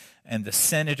 Socrates, and the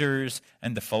senators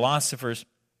and the philosophers,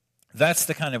 that's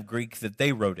the kind of Greek that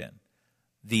they wrote in,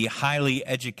 the highly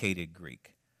educated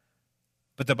Greek.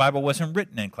 But the Bible wasn't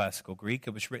written in classical Greek.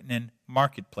 It was written in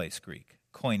marketplace Greek,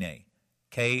 Koine,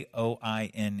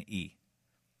 Koine,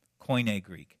 Koine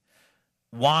Greek.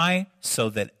 Why? So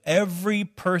that every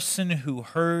person who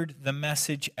heard the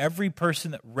message, every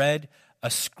person that read a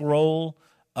scroll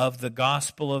of the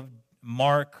Gospel of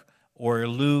Mark or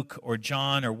Luke or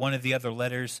John or one of the other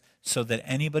letters, so that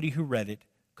anybody who read it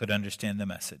could understand the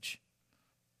message.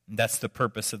 And that's the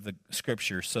purpose of the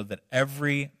Scripture, so that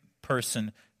every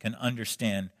person can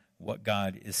understand what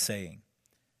God is saying.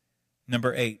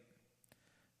 Number 8,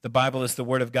 the Bible is the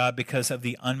Word of God because of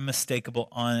the unmistakable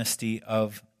honesty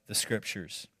of the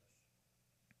Scriptures.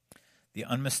 The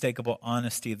unmistakable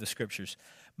honesty of the Scriptures.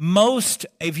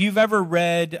 If you've ever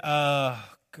read, I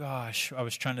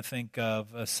was trying to think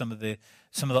of some of the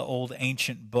old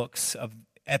ancient books of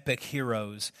epic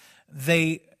heroes.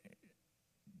 They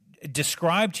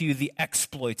describe to you the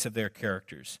exploits of their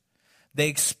characters.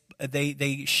 They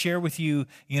share with you,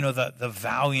 the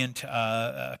valiant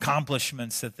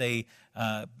accomplishments that they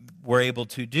were able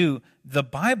to do. The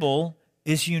Bible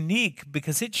is unique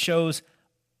because it shows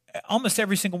almost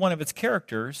every single one of its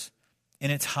characters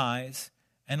in its highs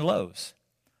and lows.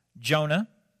 Jonah,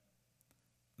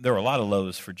 there were a lot of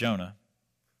lows for Jonah.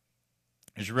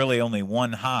 There's really only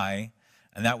one high,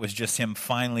 and that was just him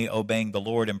finally obeying the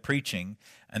Lord and preaching.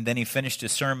 And then he finished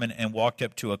his sermon and walked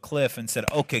up to a cliff and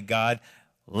said, "Okay, God,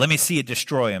 let me see you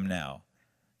destroy him now."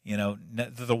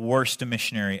 The worst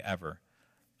missionary ever.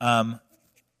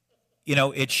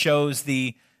 It shows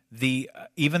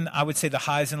even I would say the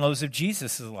highs and lows of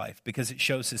Jesus' life, because it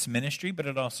shows his ministry, but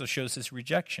it also shows his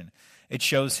rejection. It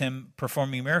shows him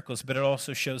performing miracles, but it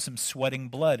also shows him sweating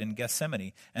blood in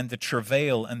Gethsemane and the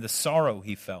travail and the sorrow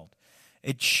he felt.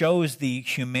 It shows the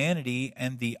humanity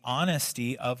and the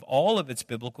honesty of all of its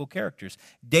biblical characters.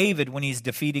 David, when he's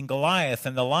defeating Goliath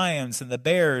and the lions and the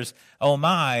bears, oh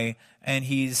my, and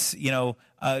he's,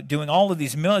 doing all of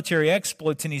these military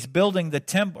exploits, and he's building the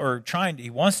temple,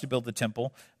 he wants to build the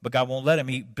temple, but God won't let him.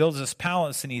 He builds this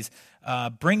palace, and he's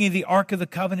bringing the Ark of the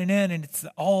Covenant in, and it's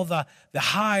all the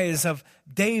highs of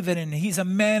David, and he's a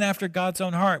man after God's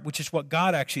own heart, which is what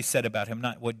God actually said about him,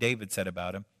 not what David said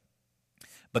about him.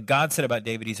 But God said about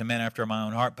David, he's a man after my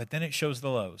own heart. But then it shows the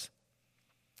lows.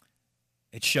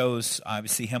 It shows,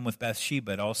 obviously, him with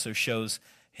Bathsheba. It also shows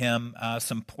him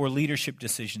some poor leadership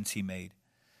decisions he made.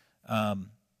 So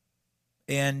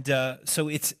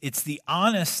it's the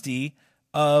honesty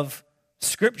of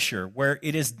Scripture, where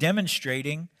it is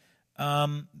demonstrating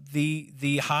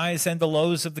the highs and the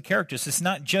lows of the characters. It's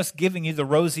not just giving you the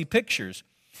rosy pictures.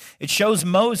 It shows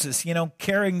Moses,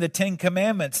 carrying the 10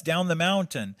 Commandments down the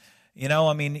mountain. In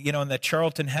the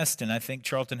Charlton Heston, I think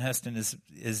Charlton Heston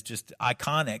is just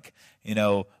iconic.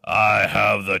 I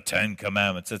have the 10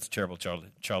 Commandments. That's a terrible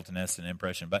Charlton Heston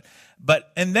impression.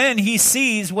 And then he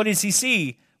sees, what does he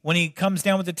see when he comes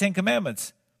down with the 10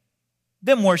 Commandments?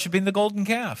 Them worshiping the golden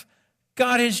calf.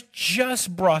 God has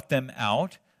just brought them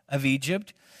out of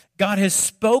Egypt. God has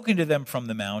spoken to them from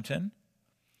the mountain.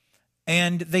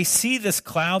 And they see this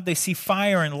cloud, they see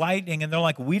fire and lightning, and they're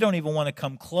like, we don't even want to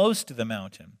come close to the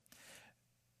mountain.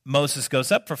 Moses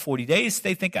goes up for 40 days.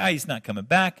 They think, he's not coming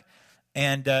back.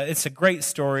 And it's a great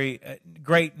story.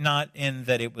 Great not in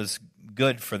that it was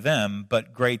good for them,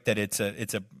 but great that it's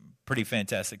a pretty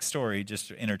fantastic story,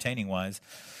 just entertaining-wise.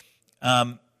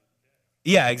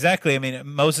 Yeah, exactly. I mean,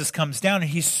 Moses comes down, and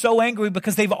he's so angry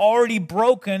because they've already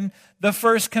broken the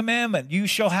first commandment. You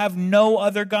shall have no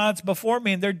other gods before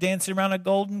me, and they're dancing around a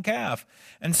golden calf.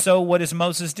 And so what does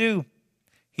Moses do?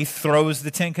 He throws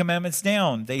the 10 commandments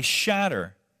down. They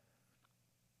shatter.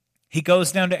 He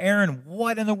goes down to Aaron.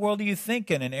 What in the world are you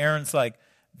thinking? And Aaron's like,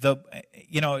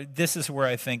 this is where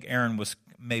I think Aaron was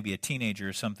maybe a teenager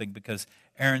or something, because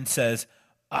Aaron says,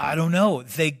 I don't know.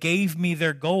 They gave me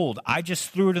their gold. I just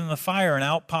threw it in the fire and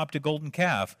out popped a golden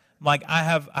calf. I'm like, I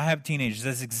have teenagers.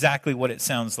 That's exactly what it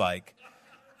sounds like.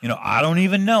 I don't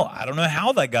even know. I don't know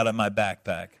how that got in my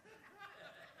backpack.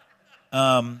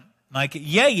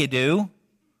 Yeah, you do.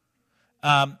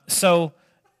 So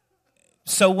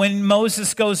when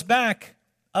Moses goes back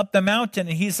up the mountain,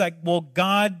 and he's like, well,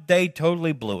 God, they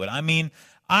totally blew it. I mean,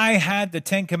 I had the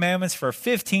 10 commandments for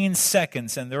 15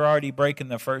 seconds, and they're already breaking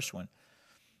the first one.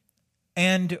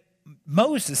 And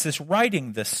Moses is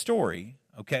writing this story,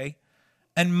 okay?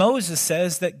 And Moses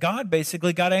says that God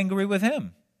basically got angry with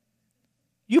him.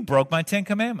 You broke my 10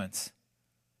 commandments.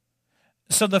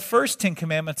 So the first 10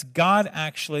 commandments, God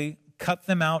actually cut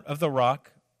them out of the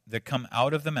rock that come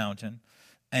out of the mountain,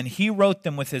 and he wrote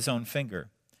them with his own finger.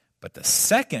 But the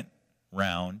second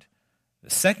round, the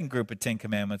second group of 10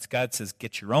 commandments, God says,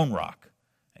 get your own rock,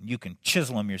 and you can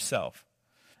chisel them yourself.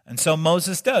 And so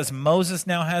Moses does. Moses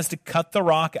now has to cut the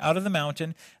rock out of the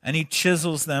mountain, and he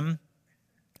chisels them.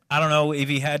 I don't know if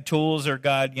he had tools or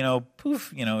God,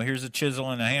 here's a chisel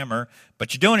and a hammer,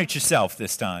 but you're doing it yourself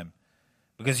this time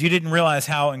because you didn't realize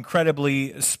how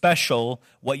incredibly special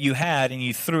what you had, and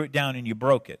you threw it down and you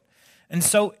broke it. And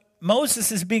so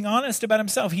Moses is being honest about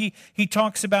himself. He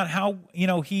talks about how,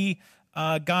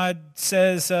 God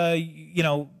says, the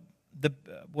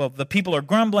people are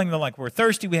grumbling. They're like, we're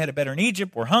thirsty. We had it better in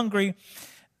Egypt. We're hungry.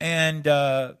 And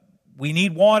we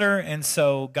need water. And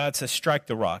so God says, strike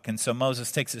the rock. And so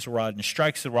Moses takes his rod and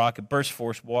strikes the rock. It bursts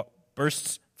forth.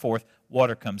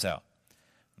 Water comes out.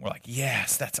 We're like,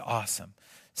 yes, that's awesome.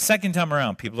 Second time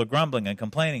around, people are grumbling and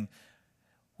complaining.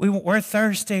 We're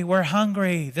thirsty. We're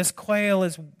hungry. This quail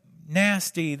is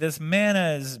nasty. This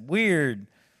manna is weird.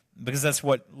 Because that's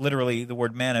what literally the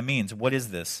word manna means. What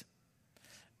is this?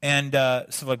 And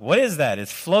so like, what is that?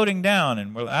 It's floating down,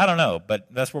 and we're like, I don't know,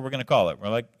 but that's what we're going to call it. We're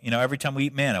like, every time we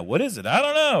eat manna, what is it? I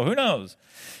don't know. Who knows?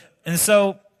 And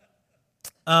so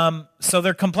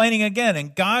they're complaining again,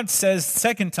 and God says,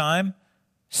 second time,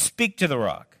 speak to the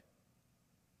rock.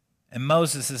 And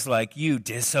Moses is like, you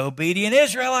disobedient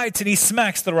Israelites, and he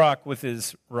smacks the rock with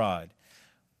his rod.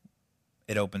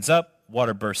 It opens up,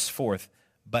 water bursts forth.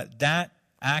 But that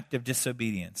act of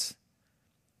disobedience,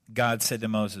 God said to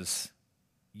Moses,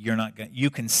 you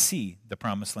can see the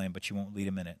promised land, but you won't lead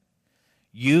them in it.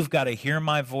 You've got to hear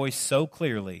my voice so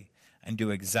clearly and do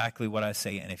exactly what I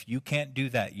say. And if you can't do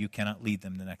that, you cannot lead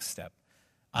them the next step.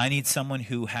 I need someone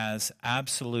who has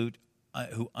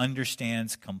who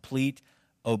understands complete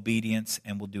obedience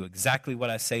and will do exactly what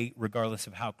I say, regardless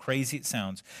of how crazy it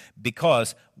sounds.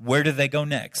 Because where do they go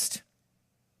next?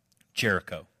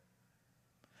 Jericho.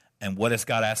 And what does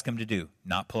God ask them to do?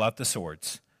 Not pull out the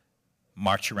swords.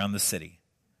 March around the city.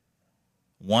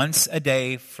 Once a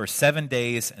day for 7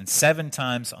 days, and 7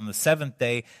 times on the 7th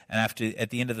day. And at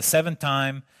the end of the 7th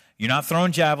time, you're not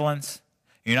throwing javelins.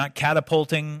 You're not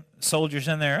catapulting soldiers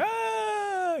in there.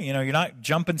 You're not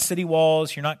jumping city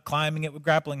walls. You're not climbing it with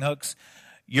grappling hooks.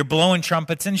 You're blowing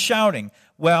trumpets and shouting.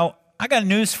 Well, I got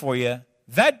news for you.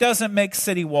 That doesn't make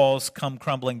city walls come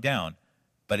crumbling down.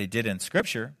 But it did in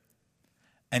Scripture.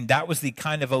 And that was the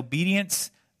kind of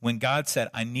obedience when God said,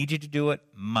 I need you to do it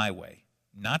my way.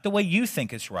 Not the way you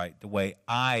think is right, the way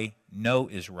I know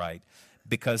is right.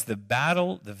 Because the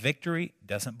battle, the victory,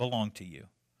 doesn't belong to you.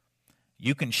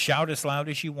 You can shout as loud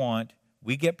as you want.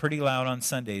 We get pretty loud on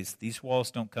Sundays. These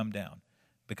walls don't come down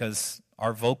because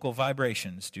our vocal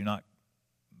vibrations do not,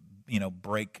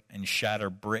 break and shatter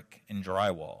brick and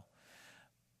drywall.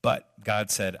 But God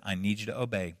said, I need you to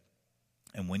obey.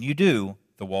 And when you do,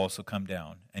 the walls will come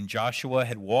down. And Joshua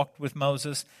had walked with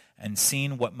Moses and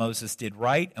seen what Moses did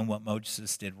right and what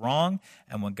Moses did wrong.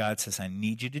 And when God says, I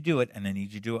need you to do it, and I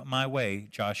need you to do it my way,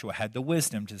 Joshua had the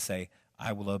wisdom to say,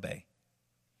 I will obey.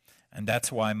 And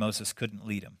that's why Moses couldn't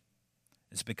lead him.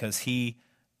 It's because he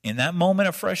in that moment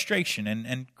of frustration,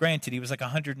 and granted, he was like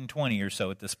 120 or so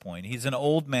at this point. He's an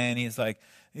old man. He's like,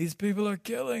 these people are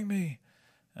killing me.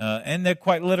 And they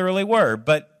quite literally were.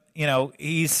 But,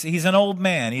 he's an old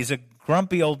man. He's a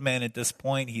grumpy old man at this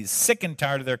point. He's sick and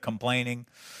tired of their complaining.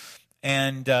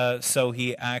 And so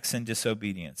he acts in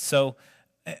disobedience.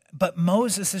 But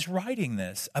Moses is writing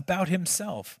this about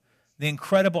himself, the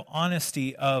incredible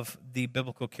honesty of the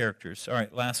biblical characters. All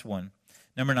right, last one.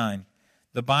 Number 9.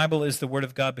 The Bible is the Word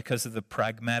of God because of the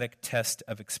pragmatic test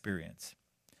of experience.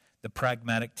 The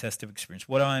pragmatic test of experience.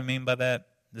 What do I mean by that?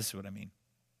 This is what I mean.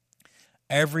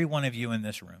 Every one of you in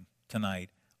this room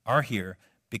tonight are here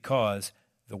because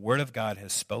the Word of God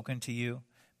has spoken to you,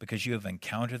 because you have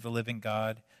encountered the living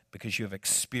God, because you have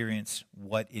experienced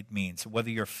what it means. Whether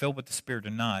you're filled with the Spirit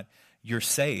or not, you're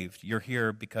saved. You're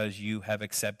here because you have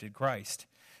accepted Christ.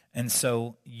 And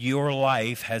so your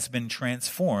life has been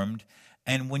transformed.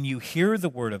 And when you hear the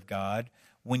Word of God,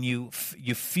 when you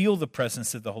feel the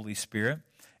presence of the Holy Spirit,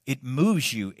 it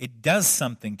moves you. It does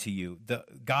something to you.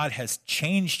 God has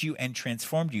changed you and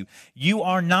transformed you. You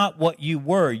are not what you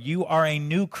were. You are a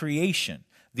new creation.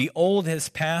 The old has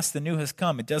passed, the new has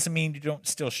come. It doesn't mean you don't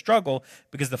still struggle,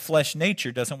 because the flesh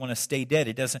nature doesn't want to stay dead.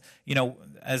 It doesn't,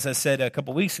 as I said a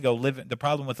couple weeks ago, the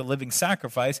problem with the living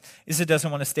sacrifice is it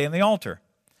doesn't want to stay on the altar.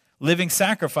 Living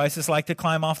sacrifices like to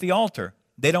climb off the altar.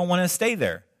 They don't want to stay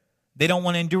there. They don't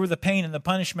want to endure the pain and the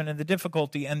punishment and the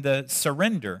difficulty and the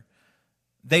surrender.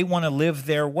 They want to live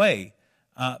their way.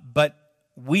 But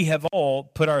we have all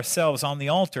put ourselves on the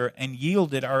altar and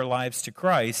yielded our lives to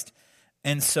Christ.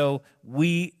 And so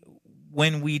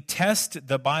when we test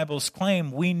the Bible's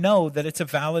claim, we know that it's a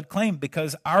valid claim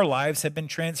because our lives have been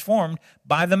transformed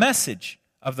by the message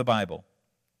of the Bible.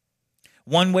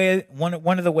 One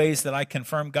of the ways that I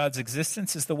confirm God's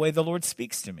existence is the way the Lord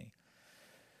speaks to me.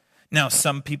 Now,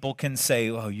 some people can say,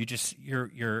 "Oh,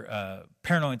 you're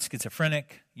paranoid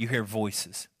schizophrenic. You hear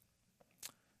voices."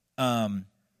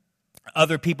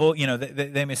 Other people,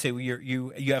 they may say, "Well,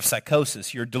 you have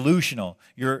psychosis. You're delusional.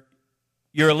 You're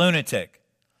a lunatic."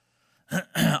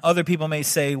 Other people may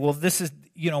say, "Well, this is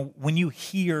when you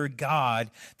hear God,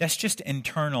 that's just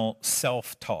internal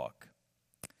self-talk."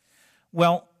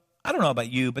 Well, I don't know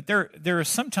about you, but there are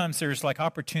sometimes there's like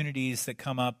opportunities that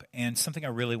come up and something I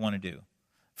really want to do.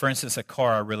 For instance, a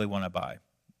car I really want to buy,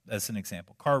 as an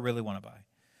example. Car I really want to buy.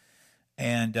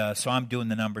 And so I'm doing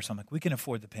the numbers. I'm like, we can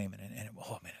afford the payment. And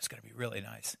oh, man, it's going to be really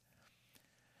nice.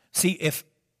 See,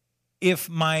 if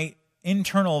my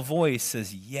internal voice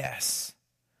says yes,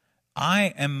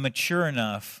 I am mature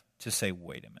enough to say,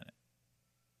 wait a minute.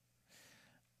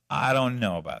 I don't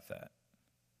know about that.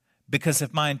 Because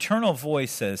if my internal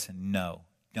voice says, no,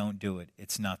 don't do it.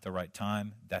 It's not the right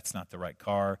time. That's not the right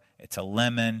car. It's a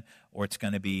lemon, or it's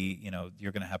going to be,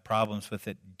 you're going to have problems with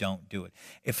it. Don't do it.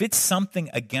 If it's something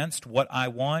against what I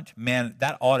want, man,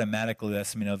 that automatically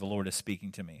lets me know the Lord is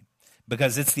speaking to me,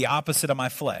 because it's the opposite of my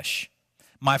flesh.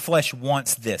 My flesh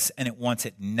wants this, and it wants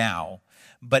it now.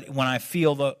 But when I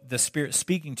feel the Spirit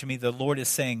speaking to me, the Lord is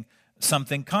saying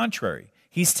something contrary.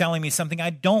 He's telling me something I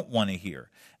don't want to hear.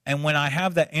 And when I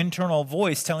have that internal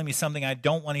voice telling me something I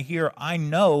don't want to hear, I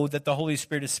know that the Holy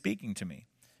Spirit is speaking to me,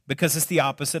 because it's the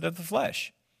opposite of the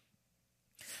flesh.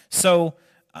 So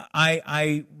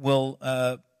I will,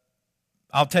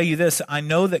 I'll tell you this. I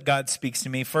know that God speaks to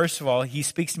me. First of all, He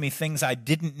speaks to me things I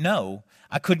didn't know.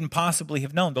 I couldn't possibly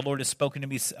have known. The Lord has spoken to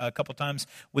me a couple times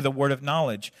with a word of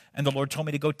knowledge, and the Lord told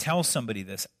me to go tell somebody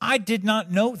this. I did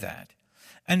not know that.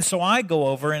 And so I go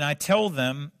over and I tell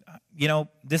them,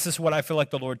 this is what I feel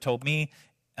like the Lord told me.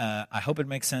 I hope it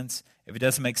makes sense. If it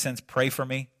doesn't make sense, pray for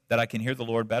me that I can hear the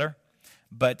Lord better.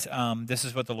 But this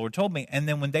is what the Lord told me. And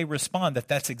then when they respond that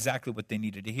that's exactly what they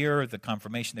needed to hear, the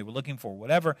confirmation they were looking for,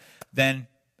 whatever, then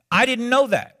I didn't know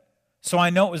that. So I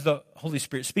know it was the Holy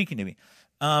Spirit speaking to me.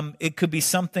 It could be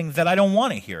something that I don't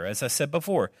want to hear, as I said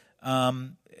before.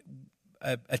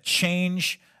 A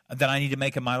change that I need to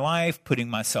make in my life, putting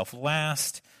myself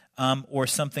last, or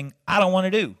something I don't want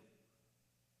to do.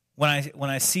 When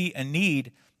I see a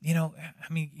need, you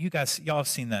y'all have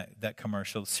seen that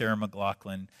commercial, Sarah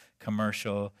McLachlan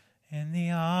commercial, "In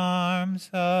the arms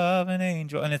of an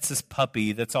angel," and it's this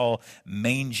puppy that's all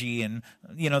mangy and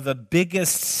the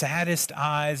biggest, saddest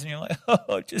eyes, and you're like,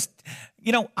 oh, just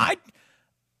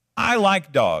I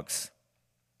like dogs,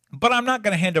 but I'm not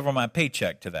going to hand over my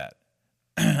paycheck to that.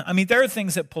 There are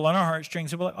things that pull on our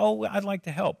heartstrings, and we're like, oh, I'd like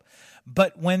to help.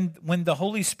 But when the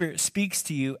Holy Spirit speaks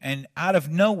to you and out of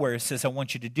nowhere says, I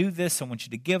want you to do this, I want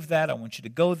you to give that, I want you to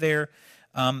go there,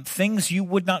 things you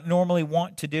would not normally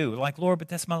want to do, like, Lord, but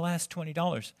that's my last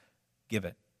 $20. Give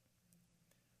it.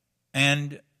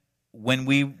 And when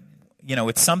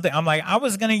it's something, I'm like, I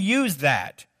was going to use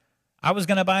that. I was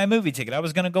going to buy a movie ticket. I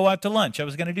was going to go out to lunch. I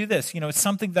was going to do this. It's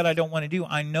something that I don't want to do.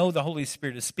 I know the Holy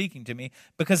Spirit is speaking to me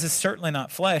because it's certainly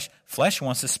not flesh. Flesh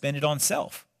wants to spend it on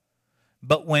self.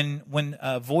 But when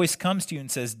a voice comes to you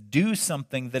and says, do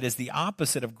something that is the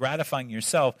opposite of gratifying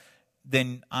yourself,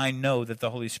 then I know that the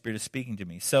Holy Spirit is speaking to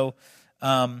me. So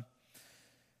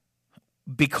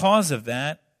because of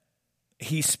that,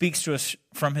 he speaks to us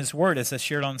from his word. As I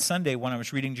shared on Sunday when I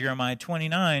was reading Jeremiah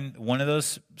 29, one of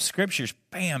those scriptures,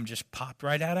 bam, just popped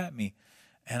right out at me.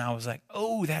 And I was like,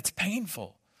 oh, that's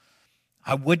painful.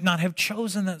 I would not have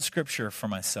chosen that scripture for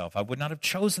myself. I would not have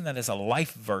chosen that as a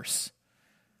life verse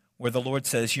where the Lord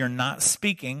says, you're not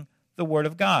speaking the word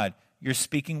of God. You're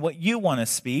speaking what you want to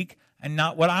speak and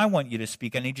not what I want you to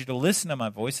speak. I need you to listen to my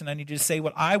voice, and I need you to say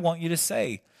what I want you to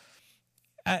say.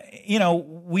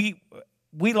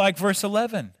 We like verse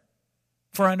 11.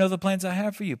 For I know the plans I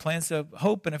have for you, plans of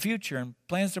hope and a future and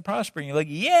plans to prosper. And you're like,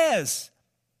 yes.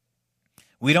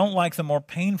 We don't like the more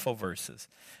painful verses.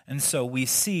 And so we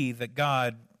see that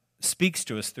God speaks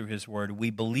to us through his word. We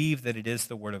believe that it is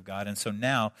the word of God. And so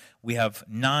now we have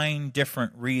 9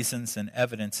 different reasons and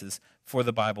evidences for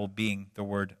the Bible being the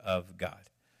word of God.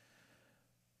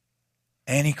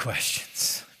 Any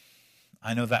questions?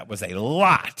 I know that was a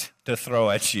lot to throw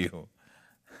at you.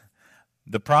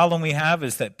 The problem we have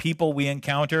is that people we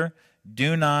encounter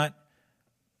do not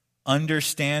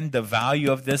understand the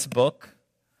value of this book.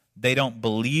 They don't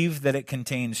believe that it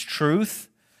contains truth,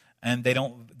 and they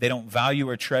don't value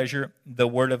or treasure the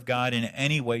Word of God in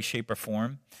any way, shape, or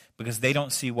form because they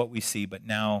don't see what we see, but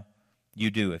now you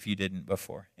do if you didn't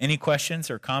before. Any questions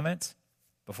or comments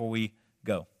before we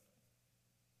go?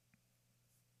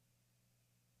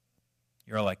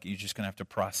 You're all like, you're just going to have to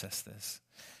process this.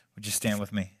 Would you stand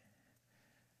with me?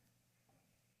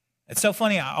 It's so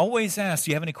funny. I always ask,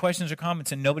 do you have any questions or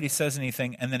comments? And nobody says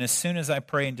anything. And then as soon as I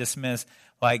pray and dismiss,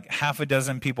 like half a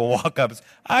dozen people walk up.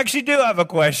 I actually do have a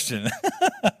question.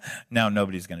 Now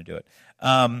nobody's going to do it.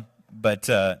 But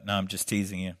no, I'm just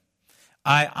teasing you.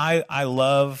 I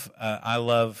love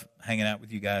hanging out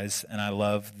with you guys, and I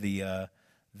love the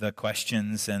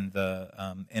questions and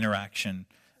the interaction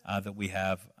that we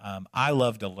have. I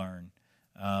love to learn,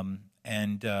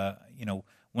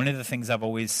 one of the things I've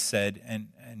always said,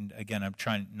 and again, I'm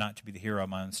trying not to be the hero of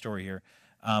my own story here.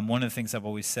 One of the things I've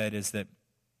always said is that,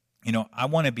 I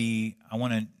want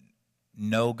to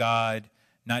know God,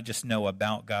 not just know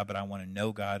about God, but I want to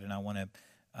know God, and I want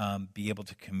to be able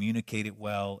to communicate it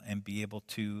well and be able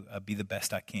to be the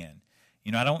best I can.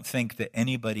 I don't think that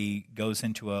anybody goes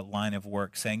into a line of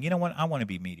work saying, you know what, I want to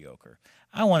be mediocre.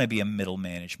 I want to be a middle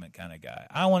management kind of guy.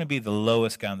 I want to be the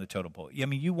lowest guy on the totem pole.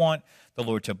 You want the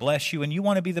Lord to bless you, and you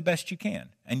want to be the best you can.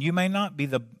 And you may not be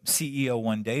the CEO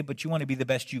one day, but you want to be the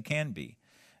best you can be.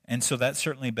 And so that's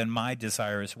certainly been my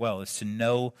desire as well, is to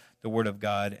know the Word of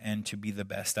God and to be the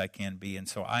best I can be. And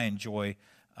so I enjoy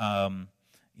I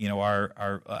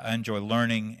enjoy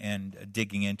learning and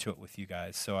digging into it with you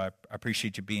guys. So I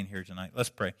appreciate you being here tonight. Let's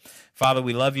pray. Father,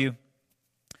 we love you.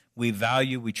 We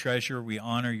value, we treasure, we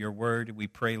honor your word. We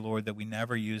pray, Lord, that we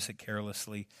never use it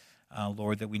carelessly.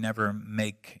 Lord, that we never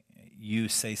make you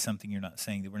say something you're not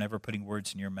saying, that we're never putting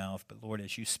words in your mouth. But Lord,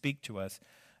 as you speak to us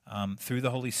through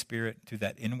the Holy Spirit, through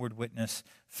that inward witness,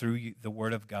 through the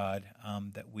word of God,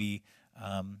 that we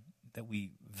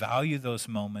value those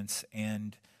moments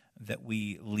and that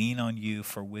we lean on you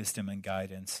for wisdom and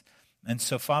guidance. And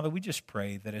so, Father, we just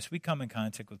pray that as we come in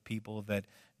contact with people that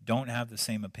don't have the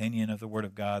same opinion of the Word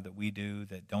of God that we do,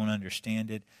 that don't understand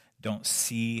it, don't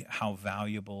see how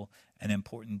valuable and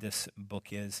important this book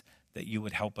is, that you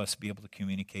would help us be able to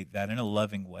communicate that in a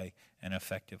loving way, an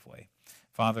effective way.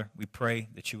 Father, we pray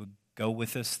that you would go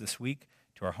with us this week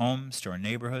to our homes, to our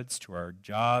neighborhoods, to our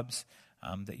jobs,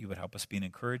 that you would help us be an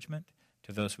encouragement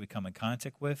to those we come in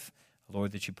contact with.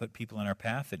 Lord, that you put people in our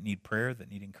path that need prayer, that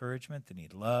need encouragement, that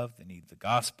need love, that need the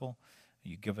gospel.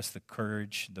 You give us the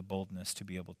courage, the boldness to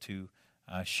be able to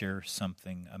share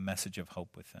something, a message of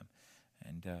hope with them.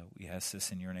 And we ask this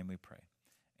in your name we pray.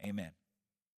 Amen.